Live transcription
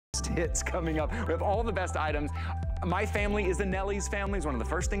hits coming up. We have all the best items. My family is the Nellie's family. It's one of the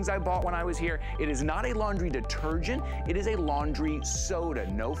first things I bought when I was here. It is not a laundry detergent. It is a laundry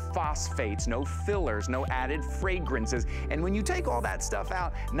soda. No phosphates, no fillers, no added fragrances. And when you take all that stuff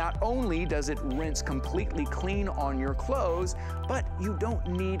out, not only does it rinse completely clean on your clothes, but you don't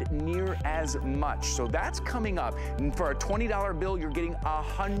need near as much. So that's coming up. And for a $20 bill, you're getting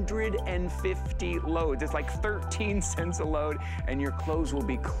 150 loads. It's like 13 cents a load, and your clothes will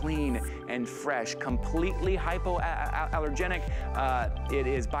be clean and fresh, completely hypoallergenic. It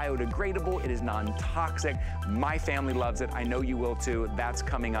is biodegradable. It is non-toxic. My family loves it. I know you will too. That's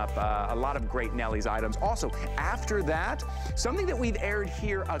coming up. A lot of great Nellie's items. Also, after that, something that we've aired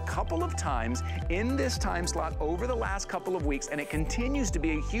here a couple of times in this time slot over the last couple of weeks, and it continues to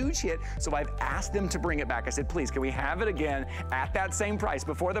be a huge hit, so I've asked them to bring it back. I said, please, can we have it again at that same price?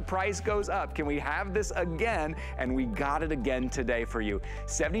 Before the price goes up, can we have this again? And we got it again today for you.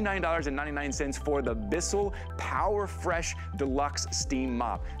 $79.99 for the Bissell Power Fresh Deluxe Steam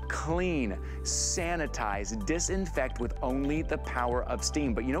Mop. Clean, sanitize, disinfect with only the power of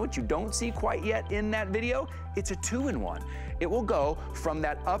steam. But you know what you don't see quite yet in that video? It's a 2-in-1. It will go from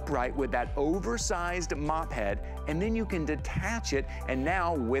that upright with that oversized mop head, and then you can detach it, and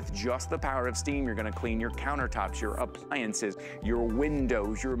now with just the power of steam, you're gonna clean your countertops, your appliances, your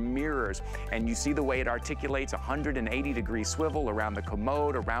windows, your mirrors, and you see the way it articulates 180-degree swivel around the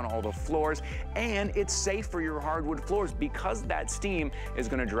commode, around all the floors, and it's safe for your hardwood floors because that steam is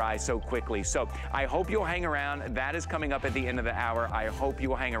gonna dry so quickly. So I hope you'll hang around. That is coming up at the end of the hour. I hope you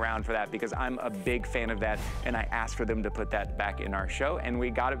will hang around for that because I'm a big fan of that, and I asked for them to put that back in our show, and we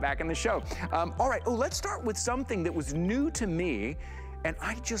got it back in the show. All right, let's start with something that was new to me, and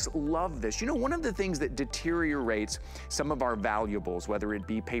I just love this. You know, one of the things that deteriorates some of our valuables, whether it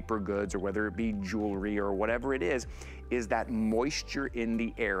be paper goods or whether it be jewelry or whatever it is that moisture in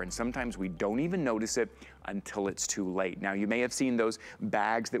the air. And sometimes we don't even notice it until it's too late. Now, you may have seen those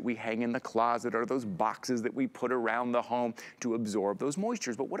bags that we hang in the closet or those boxes that we put around the home to absorb those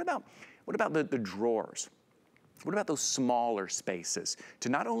moistures. But what about the drawers? What about those smaller spaces to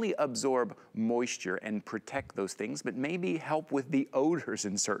not only absorb moisture and protect those things, but maybe help with the odors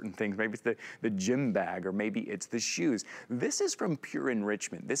in certain things? Maybe it's the gym bag, or maybe it's the shoes. This is from Pure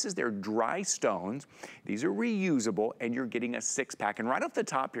Enrichment. This is their dry stones. These are reusable, and you're getting a 6-pack. And right off the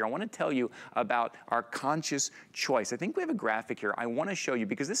top here, I want to tell you about our conscious choice. I think we have a graphic here I want to show you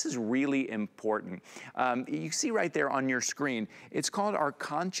because this is really important. You see right there on your screen, it's called our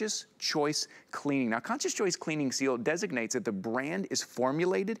Conscious Choice Cleaning. Now, Conscious Choice Cleaning seal designates that the brand is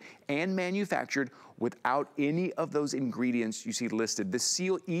formulated and manufactured without any of those ingredients you see listed. The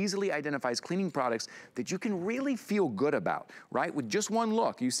seal easily identifies cleaning products that you can really feel good about, right? With just one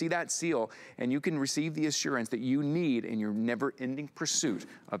look, you see that seal, and you can receive the assurance that you need in your never-ending pursuit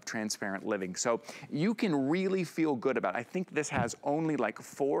of transparent living. So you can really feel good about it. I think this has only like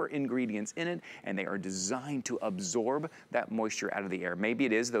 4 ingredients in it, and they are designed to absorb that moisture out of the air. Maybe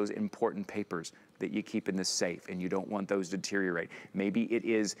it is those important papers that you keep in the safe and you don't want those to deteriorate. Maybe it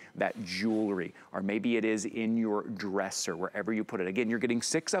is that jewelry, or maybe it is in your dresser, wherever you put it. Again, you're getting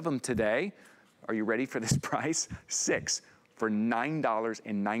 6 of them today. Are you ready for this price? 6 for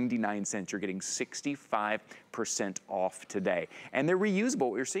 $9.99. You're getting 65% off today. And they're reusable.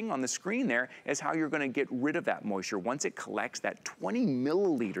 What you're seeing on the screen there is how you're gonna get rid of that moisture. Once it collects that 20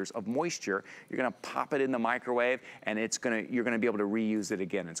 milliliters of moisture, you're gonna pop it in the microwave, and you're gonna be able to reuse it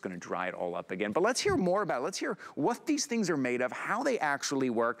again. It's gonna dry it all up again. But let's hear more about it. Let's hear what these things are made of, how they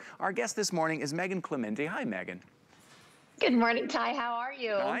actually work. Our guest this morning is Megan Clemente. Hi, Megan. Good morning, Ty. How are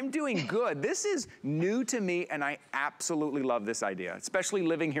you? I'm doing good. This is new to me, and I absolutely love this idea, especially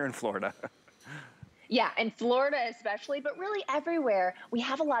living here in Florida. Yeah, in Florida especially, but really everywhere, we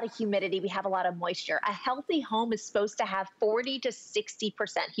have a lot of humidity, we have a lot of moisture. A healthy home is supposed to have 40 to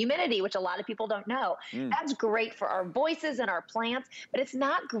 60% humidity, which a lot of people don't know. That's great for our voices and our plants, but it's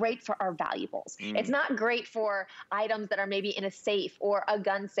not great for our valuables. It's not great for items that are maybe in a safe or a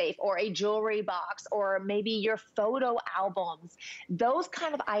gun safe or a jewelry box or maybe your photo albums. Those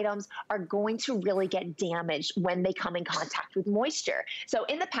kind of items are going to really get damaged when they come in contact with moisture. So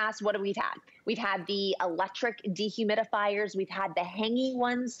in the past, what have we had? We've had the electric dehumidifiers. We've had the hanging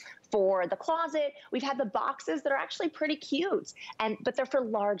ones for the closet. We've had the boxes that are actually pretty cute, but they're for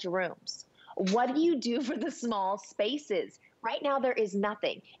large rooms. What do you do for the small spaces? Right now, there is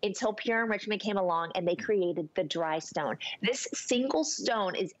nothing until Pure Enrichment came along and they created the dry stone. This single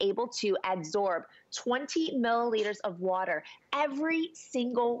stone is able to absorb 20 milliliters of water every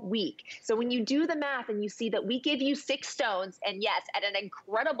single week. So when you do the math and you see that we give you 6 stones, and yes, at an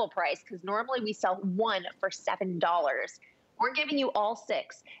incredible price, because normally we sell 1 for $7. We're giving you all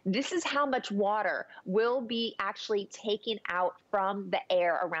 6. This is how much water will be actually taken out from the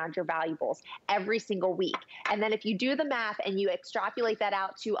air around your valuables every single week. And then if you do the math and you extrapolate that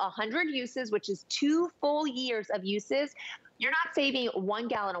out to 100 uses, which is 2 full years of uses, you're not saving 1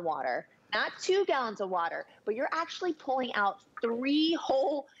 gallon of water, not 2 gallons of water, but you're actually pulling out 3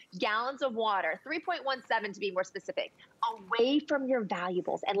 whole gallons of water, 3.17 to be more specific, away from your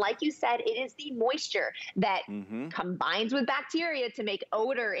valuables. And like you said, it is the moisture that combines with bacteria to make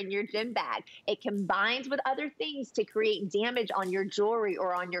odor in your gym bag. It combines with other things to create damage on your jewelry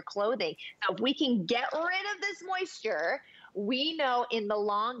or on your clothing. So if we can get rid of this moisture, we know in the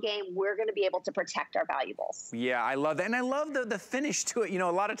long game, we're gonna be able to protect our valuables. Yeah, I love that. And I love the finish to it. You know,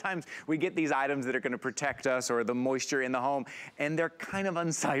 a lot of times we get these items that are gonna protect us or the moisture in the home, and they're kind of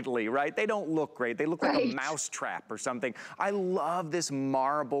unsightly, right? They don't look great. They look like a mouse trap or something. I love this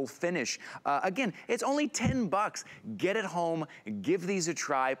marble finish. Again, it's only 10 bucks. Get it home, give these a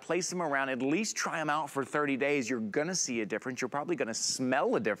try, place them around, at least try them out for 30 days. You're gonna see a difference. You're probably gonna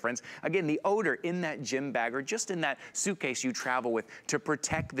smell a difference. Again, the odor in that gym bag or just in that suitcase you travel with to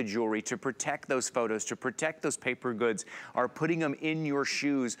protect the jewelry, to protect those photos, to protect those paper goods, are putting them in your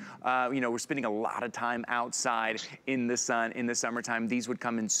shoes. You know, we're spending a lot of time outside in the sun in the summertime. These would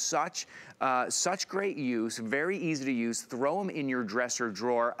come in such great use, very easy to use. Throw them in your dresser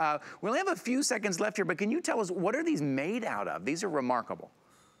drawer. We only have a few seconds left here, but can you tell us, what are these made out of? These are remarkable.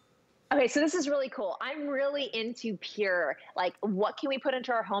 Okay, so this is really cool. I'm really into pure. Like, what can we put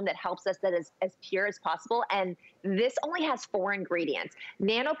into our home that helps us that is as pure as possible? And this only has 4 ingredients.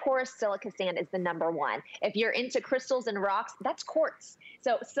 Nanoporous silica sand is the #1. If you're into crystals and rocks, that's quartz.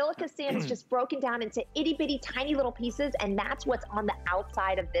 So silica sand is just broken down into itty bitty tiny little pieces, and that's what's on the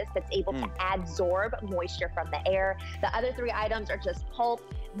outside of this that's able to absorb moisture from the air. The other 3 items are just pulp,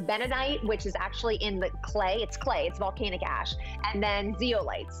 bentonite, which is actually in the clay. It's clay, it's volcanic ash, and then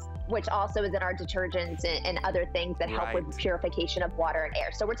zeolites, which also is in our detergents and other things that help with purification of water and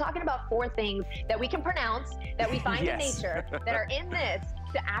air. So we're talking about 4 things that we can pronounce, that we find in nature, that are in this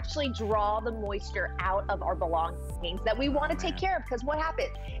to actually draw the moisture out of our belongings that we want to take care of. Because what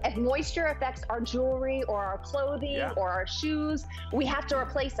happens? If moisture affects our jewelry or our clothing or our shoes, we have to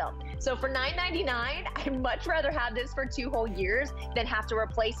replace them. So for $9.99, I'd much rather have this for 2 whole years than have to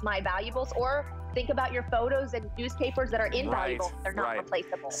replace my valuables. Or think about your photos and newspapers that are invaluable. They're not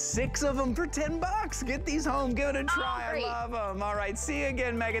replaceable. 6 of them for 10 bucks. Get these home, give it a try. I love them. All right, see you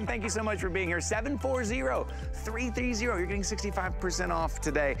again, Megan. Thank you so much for being here. 740-330. You're getting 65% off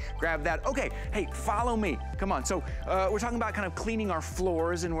today. Grab that. Okay, hey, follow me. Come on. So we're talking about kind of cleaning our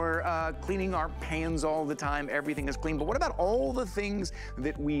floors, and we're cleaning our pans all the time. Everything is clean. But what about all the things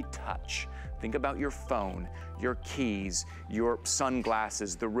that we touch? Think about your phone, your keys, your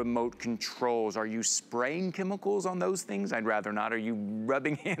sunglasses, the remote controls. Are you spraying chemicals on those things? I'd rather not. Are you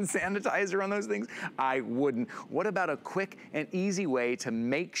rubbing hand sanitizer on those things? I wouldn't. What about a quick and easy way to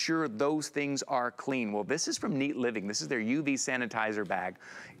make sure those things are clean? Well, this is from Neat Living. This is their UV sanitizer bag.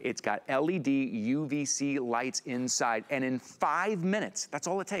 It's got LED UVC lights inside, and in 5 minutes, that's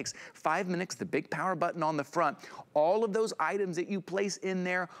all it takes. 5 minutes, the big power button on the front, all of those items that you place in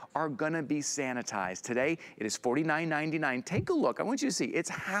there are gonna be sanitized. Today, it is $49.99. Take a look. I want you to see, it's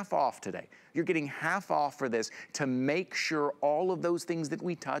half off today. You're getting half off for this to make sure all of those things that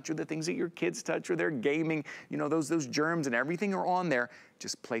we touch, or the things that your kids touch, or they're gaming, you know, those germs and everything are on there.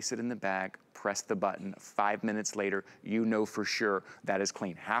 Just place it in the bag, press the button. 5 minutes later, you know for sure that is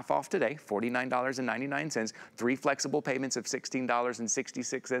clean. Half off today, $49.99. 3 flexible payments of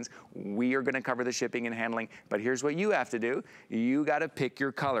 $16.66. We are gonna cover the shipping and handling, but here's what you have to do. You gotta pick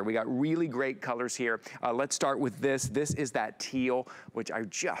your color. We got really great colors here. Let's start with this. This is that teal, which I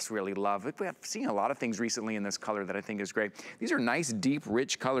just really love. I've seen a lot of things recently in this color that I think is great. These are nice, deep,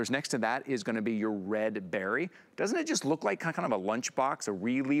 rich colors. Next to that is gonna be your red berry. Doesn't it just look like kind of a lunchbox, a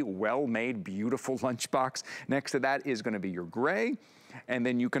really well-made, beautiful lunchbox? Next to that is gonna be your gray. And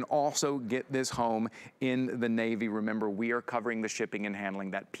then you can also get this home in the navy. Remember, we are covering the shipping and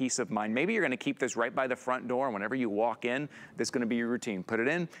handling, that peace of mind. Maybe you're gonna keep this right by the front door. Whenever you walk in, this is gonna be your routine. Put it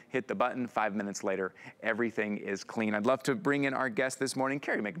in, hit the button, 5 minutes later, everything is clean. I'd love to bring in our guest this morning.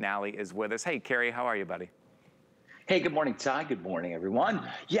 Kerry McNally is with us. Hey, Kerry, how are you, buddy? Hey, good morning, Ty. Good morning, everyone.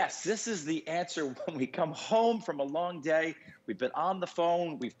 Yes, this is the answer when we come home from a long day. We've been on the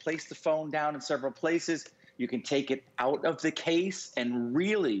phone. We've placed the phone down in several places. You can take it out of the case and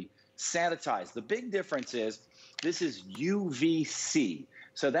really sanitize. The big difference is this is UVC.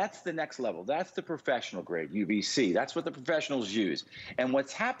 So that's the next level. That's the professional grade, UVC. That's what the professionals use. And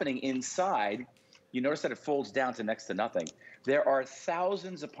what's happening inside you notice that it folds down to next to nothing. There are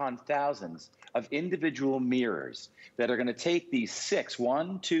thousands upon thousands of individual mirrors that are going to take these 6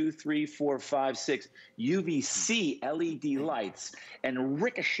 UVC LED lights and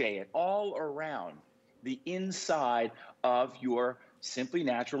ricochet it all around the inside of your Simply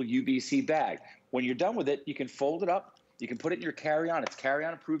Natural UVC bag. When you're done with it, you can fold it up. You can put it in your carry-on. It's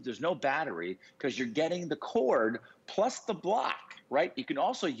carry-on approved. There's no battery because you're getting the cord plus the block, right? You can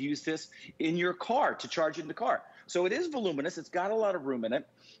also use this in your car to charge in the car. So it is voluminous. It's got a lot of room in it.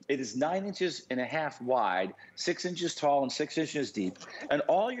 It is 9.5 inches wide, 6 inches tall, and 6 inches deep. And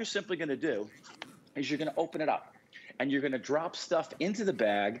all you're simply going to do is you're going to open it up. And you're going to drop stuff into the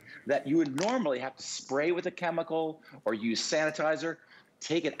bag that you would normally have to spray with a chemical or use sanitizer.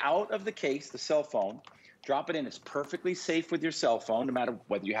 Take it out of the case, the cell phone, drop it in. It's perfectly safe with your cell phone, no matter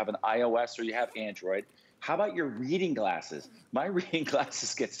whether you have an iOS or you have Android. How about your reading glasses? My reading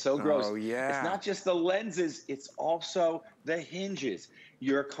glasses get so gross. Oh, yeah. It's not just the lenses, it's also the hinges.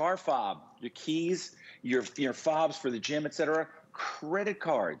 Your car fob, your keys, your fobs for the gym, etc. Credit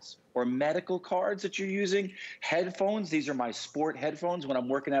cards or medical cards that you're using, headphones. These are my sport headphones when I'm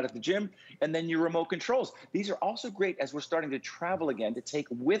working out at the gym. And then your remote controls. These are also great as we're starting to travel again to take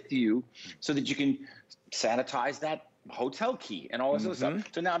with you so that you can sanitize that hotel key and all this other stuff.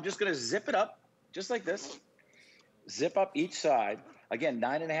 So now I'm just going to zip it up just like this. Zip up each side. Again,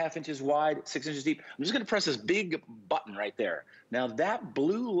 9.5 inches wide, 6 inches deep. I'm just going to press this big button right there. Now that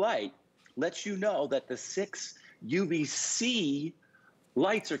blue light lets you know that the 6 UVC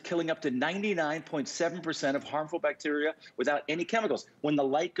lights are killing up to 99.7% of harmful bacteria without any chemicals. When the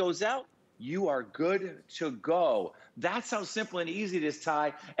light goes out, you are good to go. That's how simple and easy it is,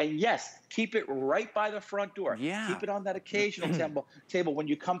 Ty. And yes, keep it right by the front door. Yeah. Keep it on that occasional table when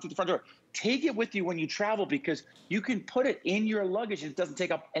you come through the front door. Take it with you when you travel because you can put it in your luggage and it doesn't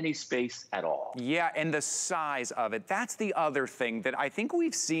take up any space at all. Yeah, and the size of it. That's the other thing that I think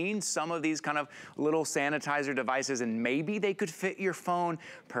we've seen some of these kind of little sanitizer devices and maybe they could fit your phone.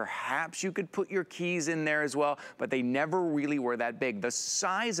 Perhaps you could put your keys in there as well, but they never really were that big. The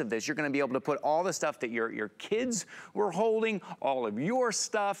size of this, you're gonna be able to put all the stuff that your kids were holding, all of your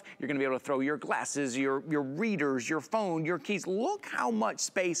stuff. You're gonna be able to throw your glasses, your readers, your phone, your keys. Look how much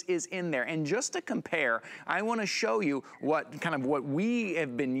space is in there. And just to compare, I want to show you what we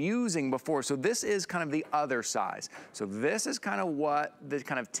have been using before. So this is kind of the other size. So this is kind of what the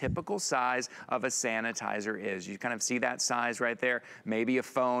kind of typical size of a sanitizer is. You kind of see that size right there. Maybe a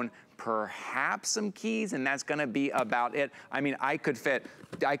phone, perhaps some keys, and that's going to be about it. I mean, I could fit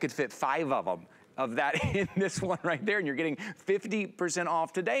 5 of them of that in this one right there, and you're getting 50%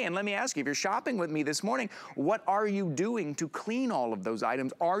 off today. And let me ask you, if you're shopping with me this morning, what are you doing to clean all of those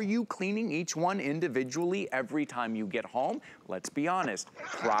items? Are you cleaning each one individually every time you get home? Let's be honest,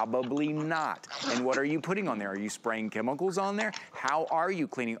 probably not. And what are you putting on there? Are you spraying chemicals on there? How are you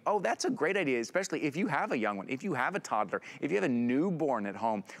cleaning? Oh, that's a great idea, especially if you have a young one, if you have a toddler, if you have a newborn at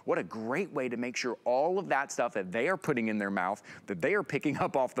home. What a great way to make sure all of that stuff that they are putting in their mouth, that they are picking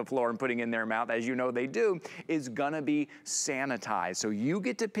up off the floor and putting in their mouth, as you know they do, is gonna be sanitized. So you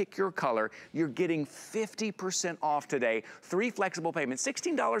get to pick your color. You're getting 50% off today. 3 flexible payments,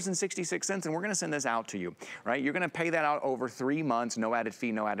 $16.66, and we're gonna send this out to you, right? You're gonna pay that out over 3 months, no added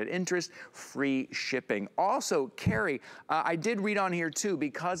fee, no added interest, free shipping. Also, Carrie, I did read on here too,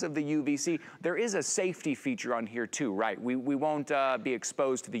 because of the UVC, there is a safety feature on here too, right? We won't be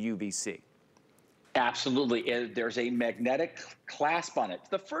exposed to the UVC. Absolutely. There's a magnetic clasp on it.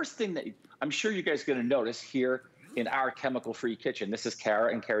 The first thing that I'm sure you guys are going to notice here in our chemical-free kitchen, this is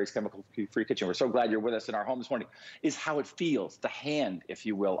Kara and Carrie's chemical-free kitchen. We're so glad you're with us in our home this morning, is how it feels, the hand, if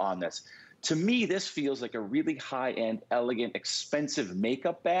you will, on this. To me, this feels like a really high-end, elegant, expensive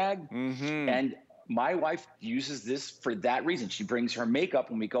makeup bag. And my wife uses this for that reason. She brings her makeup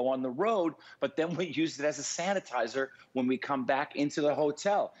when we go on the road, but then we use it as a sanitizer when we come back into the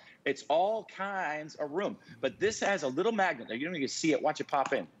hotel. It's all kinds of room. But this has a little magnet. Now, you don't even see it. Watch it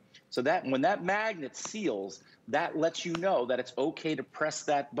pop in. So that when that magnet seals, that lets you know that it's okay to press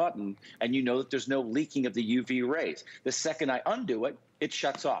that button, and you know that there's no leaking of the UV rays. The second I undo it, it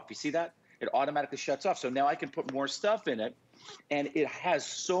shuts off. You see that? It automatically shuts off. So now I can put more stuff in it, and it has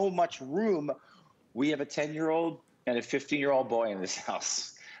so much room. We have a 10-year-old and a 15-year-old boy in this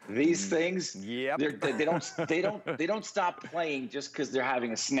house. These things, they don't stop playing just because they're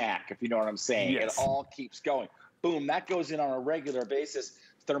having a snack, if you know what I'm saying. Yes. It all keeps going. Boom, that goes in on a regular basis.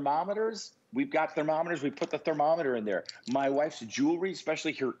 Thermometers, we've got thermometers. We put the thermometer in there. My wife's jewelry,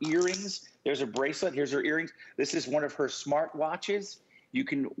 especially her earrings. There's a bracelet. Here's her earrings. This is one of her smart watches. you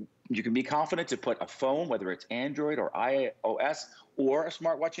can be confident to put a phone, whether it's Android or iOS or a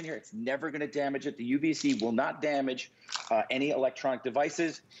smartwatch in here. It's never going to damage it. The UVC will not damage any electronic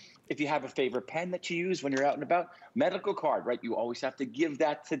devices. If you have a favorite pen that you use when you're out and about, medical card, right? You always have to give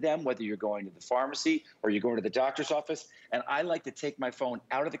that to them, whether you're going to the pharmacy or you're going to the doctor's office. And I like to take my phone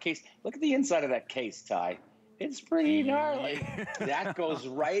out of the case. Look at the inside of that case, Ty. It's pretty gnarly. That goes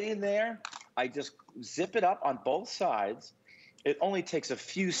right in there. I just zip it up on both sides. It only takes a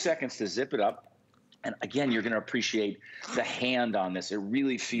few seconds to zip it up. And again, you're going to appreciate the hand on this. It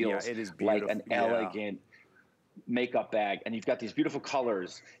really feels like an elegant makeup bag. And you've got these beautiful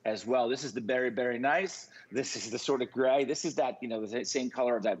colors as well. This is the very nice. This is the sort of gray. This is that, the same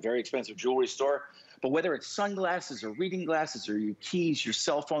color of that very expensive jewelry store. But whether it's sunglasses or reading glasses or your keys, your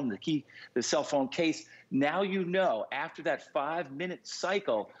cell phone, the cell phone case, now you know after that 5-minute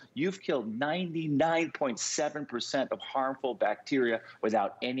cycle, you've killed 99.7% of harmful bacteria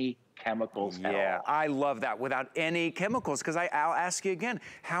without any chemicals at all. Yeah, I love that, without any chemicals, because I'll ask you again,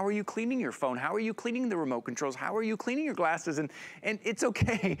 how are you cleaning your phone? How are you cleaning the remote controls? How are you cleaning your glasses? And it's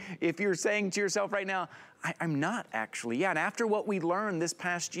okay if you're saying to yourself right now, I'm not actually. Yeah, and after what we learned this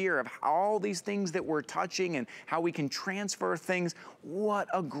past year of all these things that we're touching and how we can transfer things, what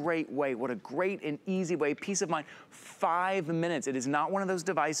a great way, what a great and easy way, peace of mind. 5 minutes. It is not one of those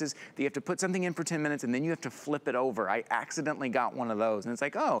devices that you have to put something in for 10 minutes and then you have to flip it over. I accidentally got one of those and it's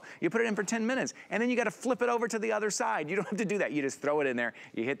like, oh, you put it in for 10 minutes and then you got to flip it over to the other side. You don't have to do that. You just throw it in there,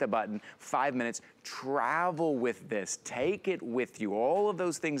 you hit the button, 5 minutes. Travel with this, take it with you. All of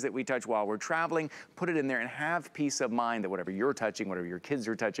those things that we touch while we're traveling, put it in there and have peace of mind that whatever you're touching, whatever your kids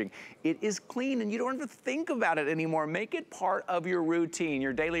are touching, it is clean and you don't have to think about it anymore. Make it part of your routine,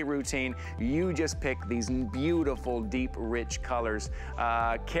 your daily routine. You just pick these beautiful, deep, rich colors.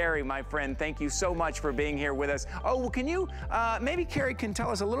 Carrie, my friend, thank you so much for being here with us. Oh, well, can you, maybe Carrie can tell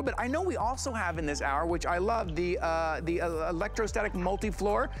us a little bit. I know we also have in this hour, which I love, the electrostatic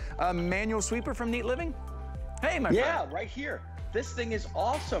multi-floor manual sweeper from Neat Living. Hey, my friend. Yeah, right here. This thing is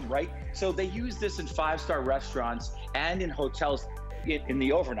awesome, right? So they use this in 5-star restaurants and in hotels in the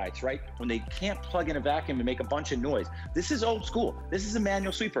overnights, right? When they can't plug in a vacuum and make a bunch of noise. This is old school. This is a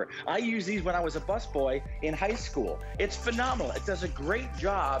manual sweeper. I used these when I was a busboy in high school. It's phenomenal. It does a great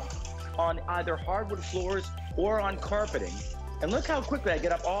job on either hardwood floors or on carpeting. And look how quickly I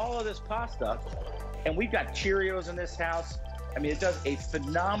get up all of this pasta. And we've got Cheerios in this house. I mean, it does a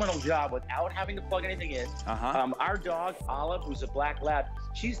phenomenal job without having to plug anything in. Our dog, Olive, who's a black lab,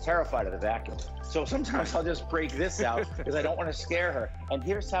 she's terrified of the vacuum. So sometimes I'll just break this out because I don't want to scare her. And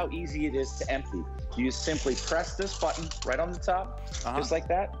here's how easy it is to empty. You simply press this button right on the top, just like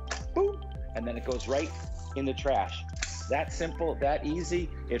that, boom, and then it goes right in the trash. That simple, that easy.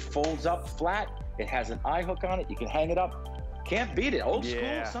 It folds up flat. It has an eye hook on it. You can hang it up. Can't beat it. Old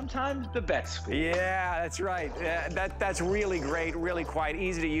school, sometimes the best school. Yeah, that's right. That's really great, really quite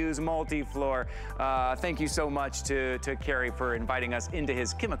easy to use, multi-floor. Thank you so much to Carrie for inviting us into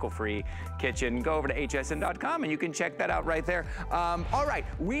his chemical-free kitchen. Go over to hsn.com and you can check that out right there. All right,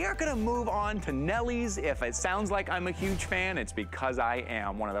 we are gonna move on to Nellie's. If it sounds like I'm a huge fan, it's because I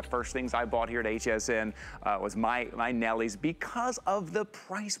am. One of the first things I bought here at HSN was my Nellie's because of the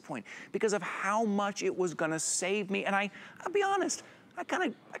price point, because of how much it was gonna save me. And I'll be honest, I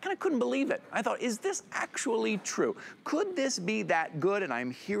kind of couldn't believe it. I thought, is this actually true? Could this be that good? And I'm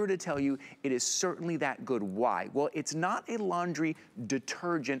here to tell you it is certainly that good. Why? Well, it's not a laundry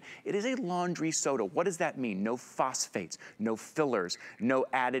detergent. It is a laundry soda. What does that mean? No phosphates, no fillers, no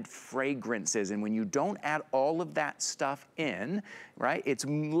added fragrances. And when you don't add all of that stuff in, right, it's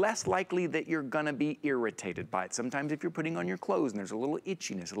less likely that you're gonna be irritated by it. Sometimes if you're putting on your clothes and there's a little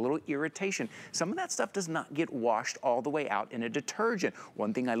itchiness, a little irritation, some of that stuff does not get washed all the way out in a detergent.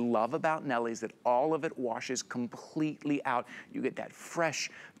 One thing I love about Nellie's is that all of it washes completely out. You get that fresh,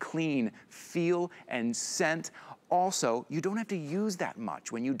 clean feel and scent. Also, you don't have to use that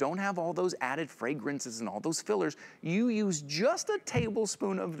much. When you don't have all those added fragrances and all those fillers, you use just a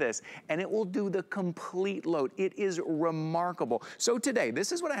tablespoon of this and it will do the complete load. It is remarkable. So today,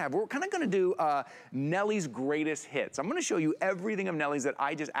 this is what I have. We're kind of gonna do Nellie's greatest hits. I'm gonna show you everything of Nellie's that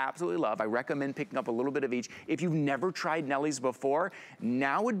I just absolutely love. I recommend picking up a little bit of each. If you've never tried Nellie's before,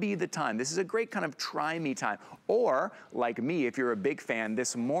 now would be the time. This is a great kind of try me time. Or, like me, if you're a big fan,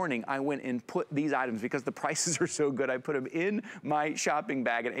 this morning I went and put these items because the prices are so so good. I put them in my shopping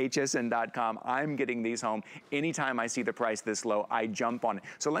bag at hsn.com. I'm getting these home. Anytime I see the price this low, I jump on it.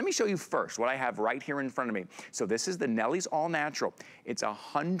 So let me show you first what I have right here in front of me. So this is the Nellie's All Natural. It's a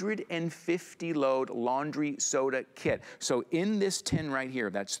 150 load laundry soda kit. So in this tin right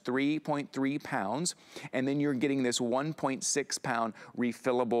here, that's 3.3 pounds. And then you're getting this 1.6 pound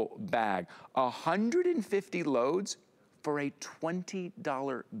refillable bag. 150 loads for a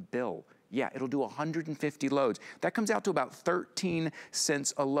 $20 bill. Yeah, it'll do 150 loads. That comes out to about 13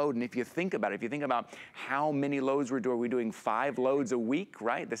 cents a load. And if you think about it, if you think about how many loads we're doing 5 loads a week,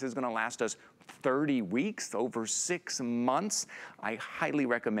 right? This is gonna last us 30 weeks, over 6 months. I highly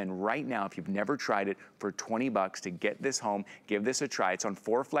recommend right now, if you've never tried it, for 20 bucks to get this home, give this a try. It's on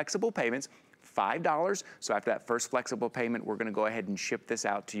 4 flexible payments. $5. So after that first flexible payment, we're gonna go ahead and ship this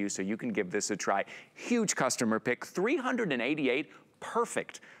out to you so you can give this a try. Huge customer pick, 388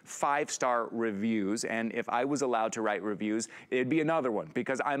 perfect 5-star reviews. And if I was allowed to write reviews, it'd be another one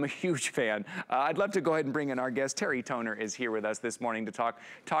because I'm a huge fan. I'd love to go ahead and bring in our guest. Terry Toner is here with us this morning to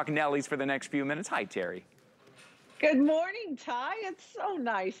talk Nellie's for the next few minutes. Hi, Terry. Good morning, Ty. It's so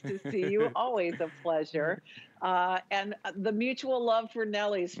nice to see you. Always a pleasure. And the mutual love for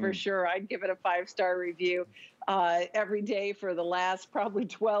Nellie's, for sure. I'd give it a 5-star review every day for the last probably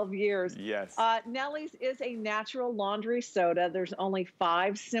 12 years. Yes. Nellie's is a natural laundry soda. There's only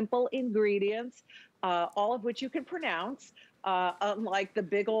 5 simple ingredients, all of which you can pronounce, unlike the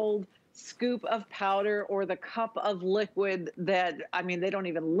big old scoop of powder or the cup of liquid that, I mean, they don't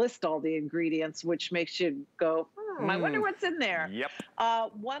even list all the ingredients, which makes you go, I wonder what's in there. Yep.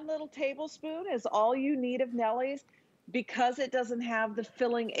 1 little tablespoon is all you need of Nellie's, because it doesn't have the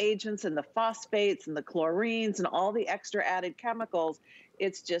filling agents and the phosphates and the chlorines and all the extra added chemicals.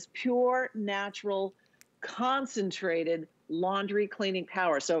 It's just pure, natural, concentrated laundry cleaning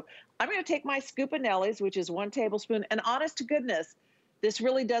power. So I'm going to take my scoop of Nellie's, which is 1 tablespoon, and honest to goodness, this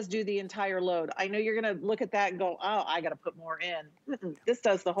really does do the entire load. I know you're going to look at that and go, oh, I got to put more in. This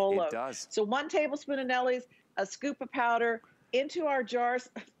does the whole load. It does. So 1 tablespoon of Nellie's, a scoop of powder into our jars.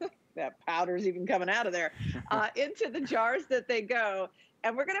 That powder's even coming out of there. Into the jars that they go.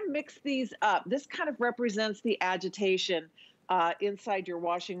 And we're going to mix these up. This kind of represents the agitation inside your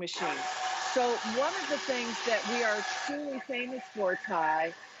washing machine. So one of the things that we are truly famous for,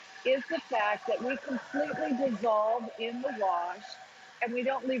 Ty, is the fact that we completely dissolve in the wash and we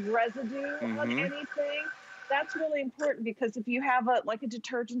don't leave residue on anything. That's really important because if you have like a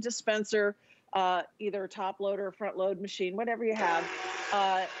detergent dispenser, either a top load or a front load machine, whatever you have,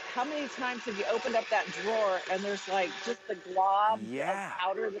 how many times have you opened up that drawer and there's like just the globs of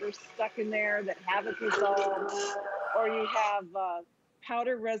powder that are stuck in there that haven't dissolved, or you have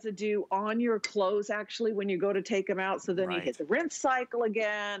powder residue on your clothes actually when you go to take them out, so then you hit the rinse cycle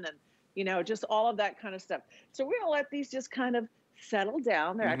again, and you know, just all of that kind of stuff. So we're gonna let these just kind of settle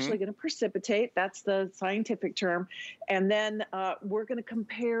down. They're actually going to precipitate. That's the scientific term. And then we're going to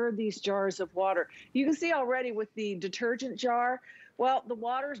compare these jars of water. You can see already with the detergent jar, well, the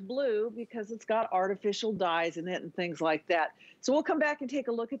water's blue because it's got artificial dyes in it and things like that. So we'll come back and take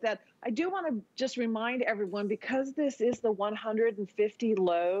a look at that. I do want to just remind everyone, because this is the 150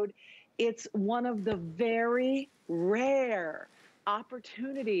 load, it's one of the very rare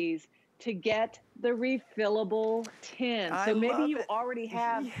opportunities to get the refillable tin. So maybe you already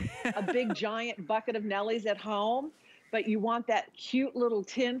have a big giant bucket of Nellie's at home, but you want that cute little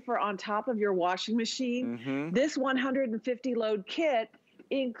tin for on top of your washing machine. This 150 load kit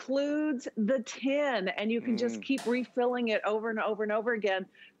includes the tin, and you can just keep refilling it over and over and over again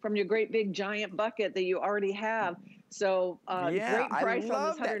from your great big giant bucket that you already have. So great price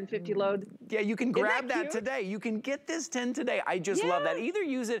on this 150 load. Yeah, you can grab that today. You can get this tin today. I just love that. Either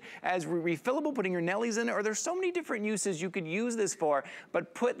use it as refillable, putting your Nellie's in it, or there's so many different uses you could use this for,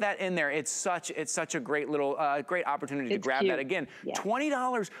 but put that in there. It's such a great little, great opportunity to grab that. Again,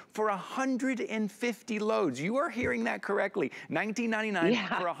 $20 for 150 loads. You are hearing that correctly.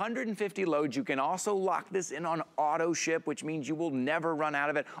 $19.99 for 150 loads. You can also lock this in on auto ship, which means you will never run out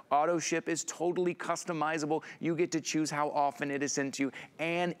of it. Auto ship is totally customizable. You get to choose how often it is sent to you,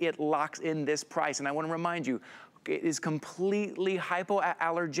 and it locks in this price. And I want to remind you, it is completely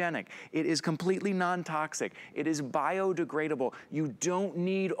hypoallergenic. It is completely non-toxic. It is biodegradable. You don't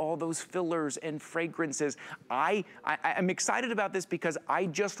need all those fillers and fragrances. I'm excited about this because I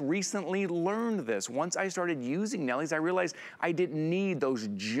just recently learned this. Once I started using Nellie's, I realized I didn't need those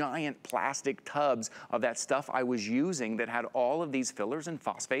giant plastic tubs of that stuff I was using that had all of these fillers and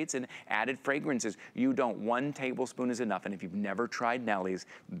phosphates and added fragrances. You don't. 1 tablespoon is enough. And if you've never tried Nellie's,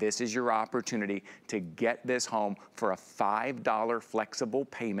 this is your opportunity to get this home. home for a $5 flexible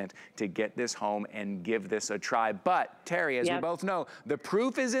payment to get this home and give this a try. But Terry, as we both know, the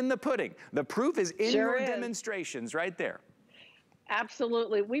proof is in the pudding. The proof is in your demonstrations right there.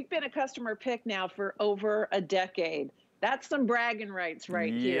 Absolutely. We've been a customer pick now for over a decade. That's some bragging rights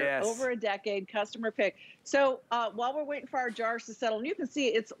right here. Over a decade, customer pick. So while we're waiting for our jars to settle, and you can see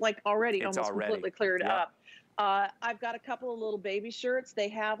it's like already almost completely cleared up. I've got a couple of little baby shirts. They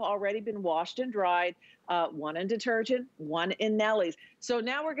have already been washed and dried, one in detergent, one in Nellie's. So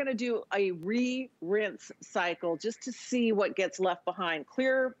now we're going to do a re-rinse cycle just to see what gets left behind.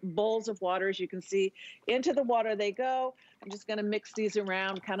 Clear bowls of water, as you can see. Into the water they go. I'm just going to mix these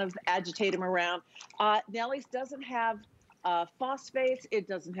around, kind of agitate them around. Nellie's doesn't have phosphates, it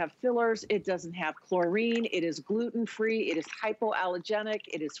doesn't have fillers, it doesn't have chlorine, it is gluten-free, it is hypoallergenic,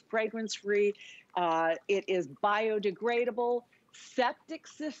 it is fragrance-free, it is biodegradable, septic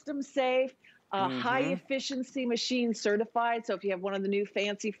system safe, high efficiency machine certified. So if you have one of the new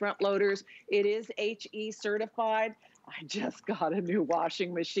fancy front loaders, it is HE certified. I just got a new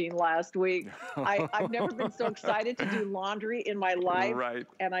washing machine last week. I've never been so excited to do laundry in my life.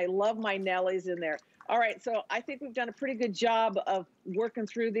 And I love my Nellie's in there. All right, so I think we've done a pretty good job of working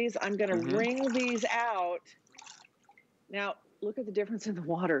through these. I'm going to wring these out. Now, look at the difference in the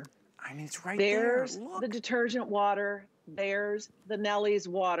water. I mean, it's right There's there. Look. The detergent water. There's the Nellie's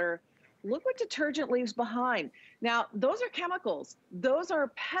water. Look what detergent leaves behind. Now, those are chemicals. Those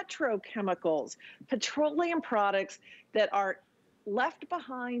are petrochemicals, petroleum products that are left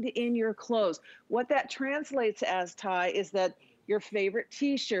behind in your clothes. What that translates as, Ty, is that your favorite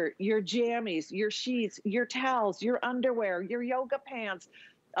t-shirt, your jammies, your sheets, your towels, your underwear, your yoga pants,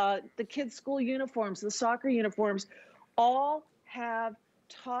 the kids' school uniforms, the soccer uniforms, all have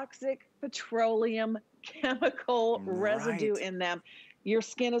toxic petroleum chemical residue in them. Your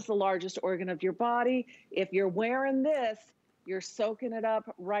skin is the largest organ of your body. If you're wearing this, you're soaking it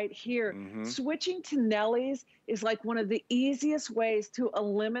up right here. Switching to Nellie's is like one of the easiest ways to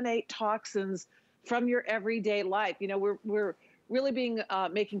eliminate toxins from your everyday life. You know, we're really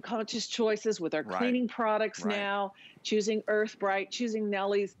making conscious choices with our cleaning products now, choosing Earth Bright, choosing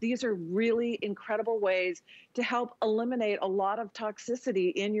Nellie's. These are really incredible ways to help eliminate a lot of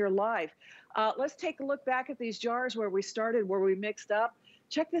toxicity in your life. Let's take a look back at these jars where we started, where we mixed up.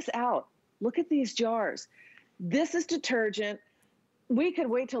 Check this out. Look at these jars. This is detergent. We could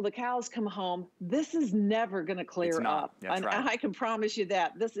wait till the cows come home. This is never going to clear up. And I can promise you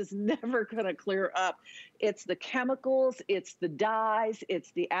that. This is never going to clear up. It's the chemicals, it's the dyes,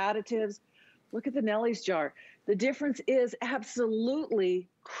 it's the additives. Look at the Nellie's jar. The difference is absolutely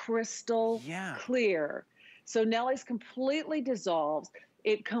crystal clear. So Nellie's completely dissolves.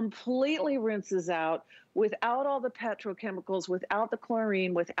 It completely rinses out without all the petrochemicals, without the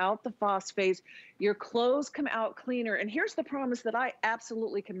chlorine, without the phosphates. Your clothes come out cleaner. And here's the promise that I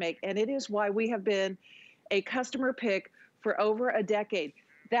absolutely can make, and it is why we have been a customer pick for over a decade.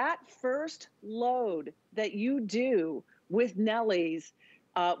 That first load that you do with Nellie's,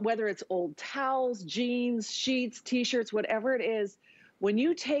 whether it's old towels, jeans, sheets, t-shirts, whatever it is, when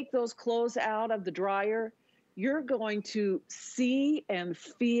you take those clothes out of the dryer, you're going to see and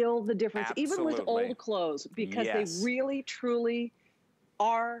feel the difference, even with old clothes, because they really, truly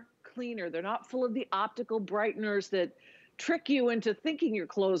are cleaner. They're not full of the optical brighteners that trick you into thinking your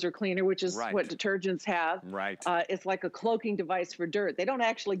clothes are cleaner, which is what detergents have. It's like a cloaking device for dirt. They don't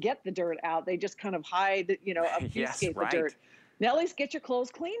actually get the dirt out. They just kind of hide, you know, obfuscate the dirt. Nellie's, get your clothes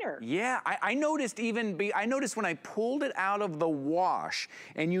cleaner. Yeah, I noticed I noticed when I pulled it out of the wash,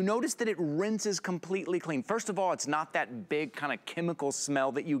 and you notice that it rinses completely clean. First of all, it's not that big kind of chemical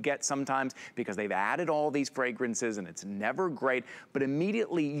smell that you get sometimes because they've added all these fragrances and it's never great, but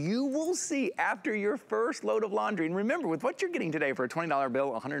immediately you will see after your first load of laundry, and remember with what you're getting today for a $20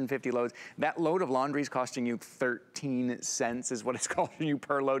 bill, 150 loads, that load of laundry is costing you 13 cents is what it's costing you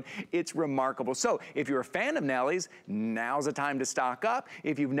per load. It's remarkable. So if you're a fan of Nellie's, now's the time to stock up.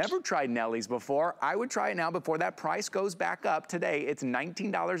 If you've never tried Nellie's before, I would try it now before that price goes back up. Today, it's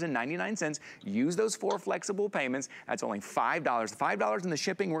 $19.99. Use those 4 flexible payments. That's only $5. $5 in the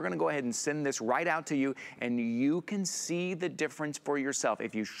shipping. We're going to go ahead and send this right out to you, and you can see the difference for yourself.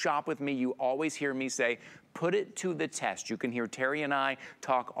 If you shop with me, you always hear me say, put it to the test. You can hear Terry and I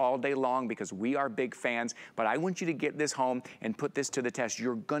talk all day long because we are big fans, but I want you to get this home and put this to the test.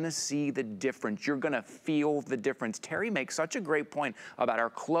 You're gonna see the difference. You're gonna feel the difference. Terry makes such a great point about our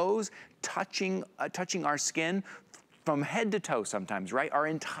clothes touching our skin from head to toe sometimes, right? Our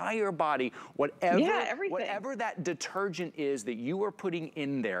entire body, whatever that detergent is that you are putting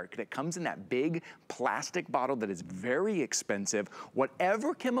in there, that comes in that big plastic bottle that is very expensive,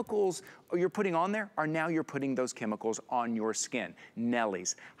 whatever chemicals you're putting on there are now you're putting those chemicals on your skin.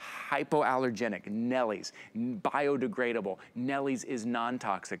 Nellie's, hypoallergenic, Nellie's, biodegradable. Nellie's is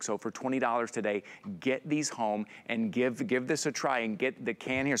non-toxic. So for $20 today, get these home and give this a try and get the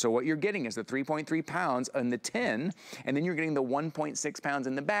can here. So what you're getting is the 3.3 pounds in the tin, and then you're getting the 1.6 pounds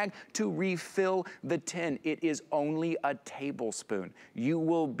in the bag to refill the tin. It is only a tablespoon. You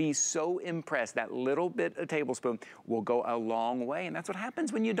will be so impressed. That little bit of tablespoon will go a long way, and that's what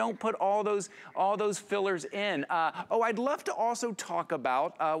happens when you don't put all those fillers in. I'd love to also talk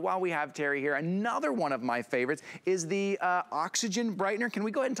about, while we have Terry here, another one of my favorites is the oxygen brightener. Can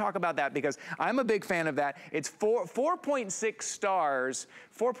we go ahead and talk about that? Because I'm a big fan of that. It's 4.6 stars.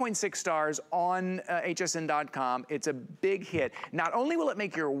 4.6 stars on hsn.com. It's a big hit. Not only will it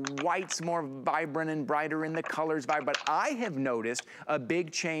make your whites more vibrant and brighter and the colors vibrant, but I have noticed a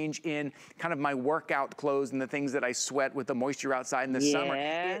big change in kind of my workout clothes and the things that I sweat with the moisture outside in the summer.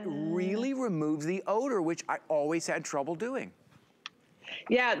 It really removes the odor, which I always had trouble doing.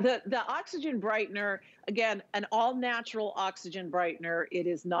 Yeah, the oxygen brightener, again, an all-natural oxygen brightener. It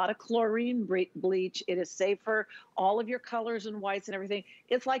is not a chlorine bleach. It is safe for all of your colors and whites and everything.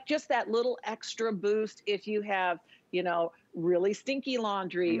 It's like just that little extra boost if you have, you know, really stinky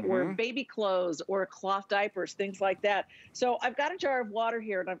laundry or baby clothes or cloth diapers, things like that. So I've got a jar of water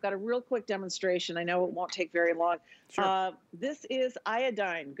here and I've got a real quick demonstration. I know it won't take very long. Sure. This is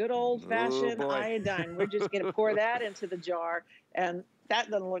iodine, good old-fashioned iodine. We're just going to pour that into the jar, and that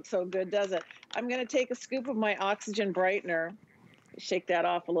doesn't look so good, does it? I'm going to take a scoop of my oxygen brightener, shake that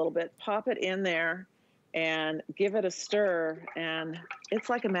off a little bit, pop it in there, and give it a stir, and it's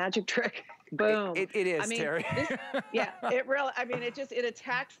like a magic trick. Boom. It is, Terry. It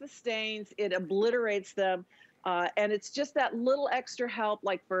attacks the stains, it obliterates them, and it's just that little extra help,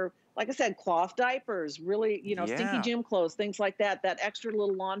 like I said, cloth diapers, really, stinky gym clothes, things like that, that extra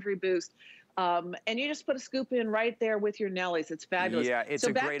little laundry boost. And you just put a scoop in right there with your Nellie's. It's fabulous. Yeah, it's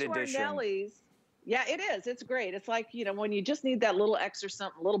a great addition. Our Nellie's. Yeah, it is. It's great. It's like, when you just need that little extra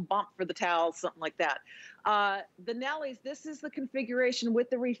something, a little bump for the towel, something like that. The Nellie's, this is the configuration with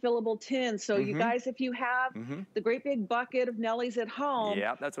the refillable tin. So you guys, if you have the great big bucket of Nellie's at home,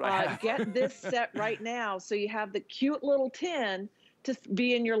 that's what I have. Get this set right now. So you have the cute little tin to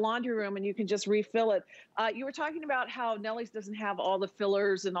be in your laundry room and you can just refill it. You were talking about how Nellie's doesn't have all the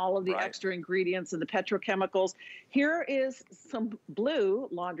fillers and all of the extra ingredients and the petrochemicals. Here is some blue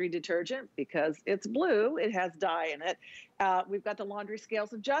laundry detergent because it's blue. It has dye in it. We've got the laundry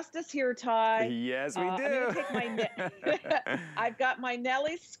scales of justice here, Ty. Yes, we do. I'm gonna take I've got my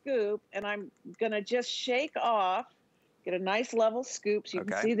Nellie's scoop and I'm going to just shake off. Get a nice level scoop, so you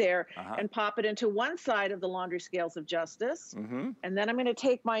can see there, and pop it into one side of the laundry scales of justice. And then I'm going to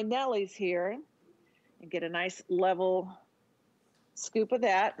take my Nellie's here and get a nice level scoop of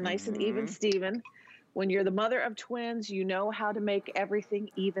that, nice and even Steven. When you're the mother of twins, you know how to make everything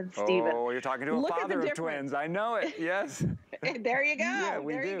even Steven. Oh, you're talking to a father of twins. I know it, yes. There you go. Yeah,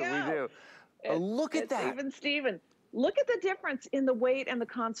 we do. Look at that. Even Steven. Look at the difference in the weight and the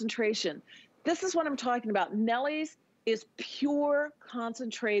concentration. This is what I'm talking about. Nellie's is pure,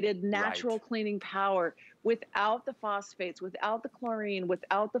 concentrated, natural cleaning power without the phosphates, without the chlorine,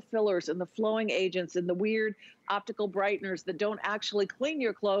 without the fillers and the flowing agents and the weird optical brighteners that don't actually clean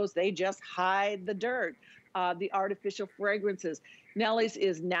your clothes. They just hide the dirt, the artificial fragrances. Nellie's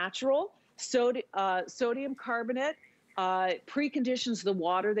is natural, sodium carbonate, preconditions the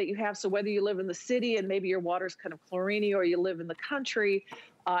water that you have. So whether you live in the city and maybe your water's kind of chlorine, or you live in the country,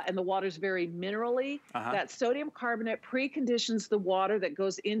 and the water's very minerally, that sodium carbonate preconditions the water that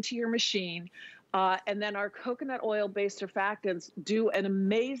goes into your machine. And then our coconut oil-based surfactants do an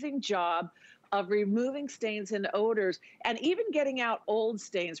amazing job of removing stains and odors, and even getting out old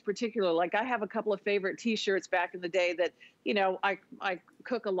stains, particularly. Like I have a couple of favorite T-shirts back in the day that, I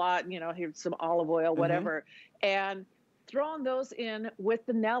cook a lot, here's some olive oil, whatever. And throwing those in with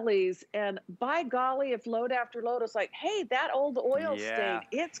the Nellie's, and by golly, if load after load, it's like, hey, that old oil stain,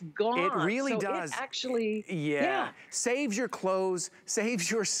 it's gone. It really does. It actually, saves your clothes, saves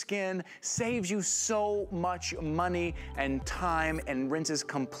your skin, saves you so much money and time, and rinses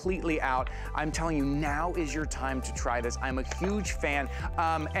completely out. I'm telling you, now is your time to try this. I'm a huge fan,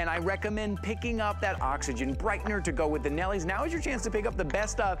 and I recommend picking up that oxygen brightener to go with the Nellie's. Now is your chance to pick up the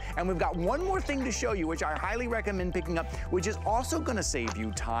best of, and we've got one more thing to show you, which I highly recommend picking up. which is also gonna save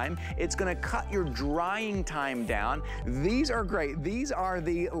you time. It's gonna cut your drying time down. These are great. These are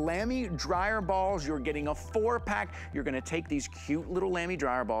the Lamy dryer balls. You're getting a 4-pack. You're gonna take these cute little Lamy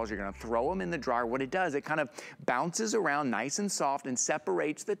dryer balls, you're gonna throw them in the dryer. What it does, it kind of bounces around nice and soft and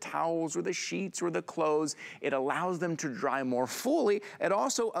separates the towels or the sheets or the clothes. It allows them to dry more fully. It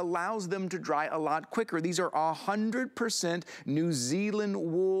also allows them to dry a lot quicker. These are 100% New Zealand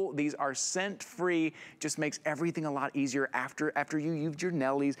wool. These are scent-free. Just makes everything a lot easier after you used your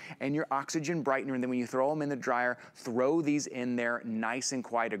Nellies and your oxygen brightener. And then when you throw them in the dryer, throw these in there nice and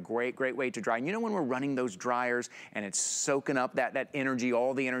quiet. A great, great way to dry. And you know when we're running those dryers and it's soaking up that energy,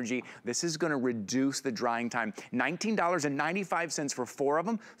 all the energy, this is gonna reduce the drying time. $19.95 for 4 of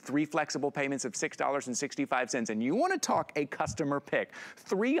them, 3 flexible payments of $6.65. And you wanna talk a customer pick.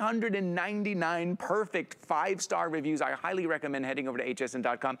 399 perfect 5-star reviews. I highly recommend heading over to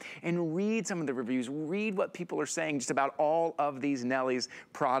hsn.com and read some of the reviews. Read what people are saying just about all of these Nellies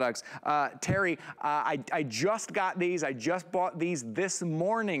products. Terry, I just got these. I just bought these this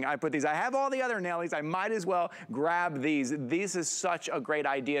morning. I put these. I have all the other Nellies. I might as well grab these. This is such a great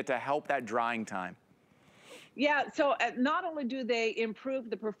idea to help that drying time. Yeah, so not only do they improve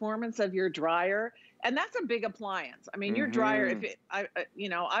the performance of your dryer, and that's a big appliance. I mean, your dryer, if it,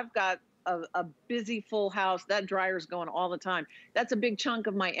 I've got a busy full house, that dryer is going all the time. That's a big chunk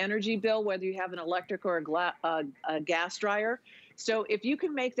of my energy bill, whether you have an electric or a gas dryer. So if you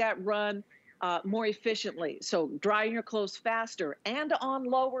can make that run more efficiently, so drying your clothes faster and on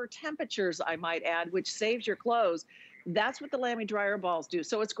lower temperatures, I might add, which saves your clothes, that's what the Lamy dryer balls do.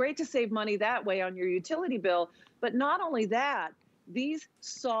 So it's great to save money that way on your utility bill. But not only that, these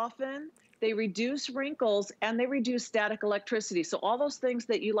soften, they reduce wrinkles, and they reduce static electricity. So all those things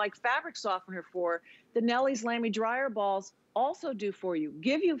that you like fabric softener for, the Nelly's Lamy dryer balls also do for you.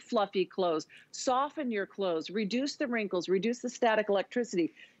 Give you fluffy clothes, soften your clothes, reduce the wrinkles, reduce the static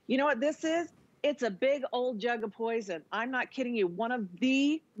electricity. You know what this is? It's a big old jug of poison. I'm not kidding you. One of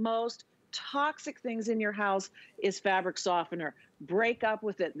the most toxic things in your house is fabric softener. Break up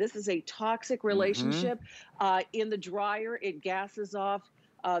with it. This is a toxic relationship. In the dryer, it gases off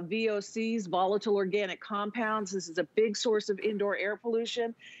VOCs, volatile organic compounds. This is a big source of indoor air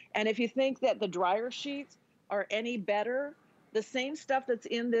pollution. And if you think that the dryer sheets are any better, the same stuff that's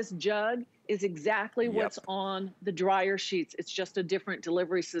in this jug is exactly what's on the dryer sheets. It's just a different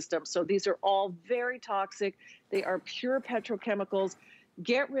delivery system. So these are all very toxic. They are pure petrochemicals.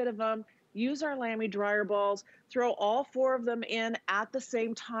 Get rid of them. Use our Lamy dryer balls. Throw all 4 of them in at the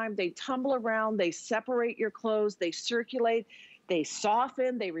same time. They tumble around. They separate your clothes. They circulate. They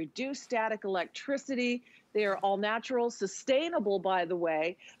soften. They reduce static electricity. They are all natural, sustainable, by the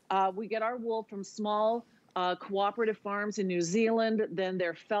way. We get our wool from small cooperative farms in New Zealand. Then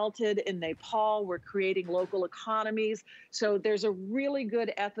they're felted in Nepal. We're creating local economies. So there's a really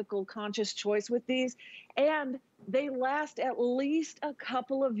good ethical, conscious choice with these. And they last at least a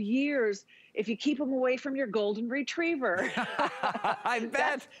couple of years if you keep them away from your golden retriever. I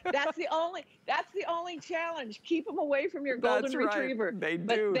bet. That's the only challenge. Keep them away from your golden retriever. They do.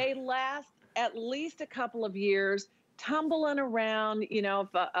 But they last at least a couple of years, tumbling around. You know,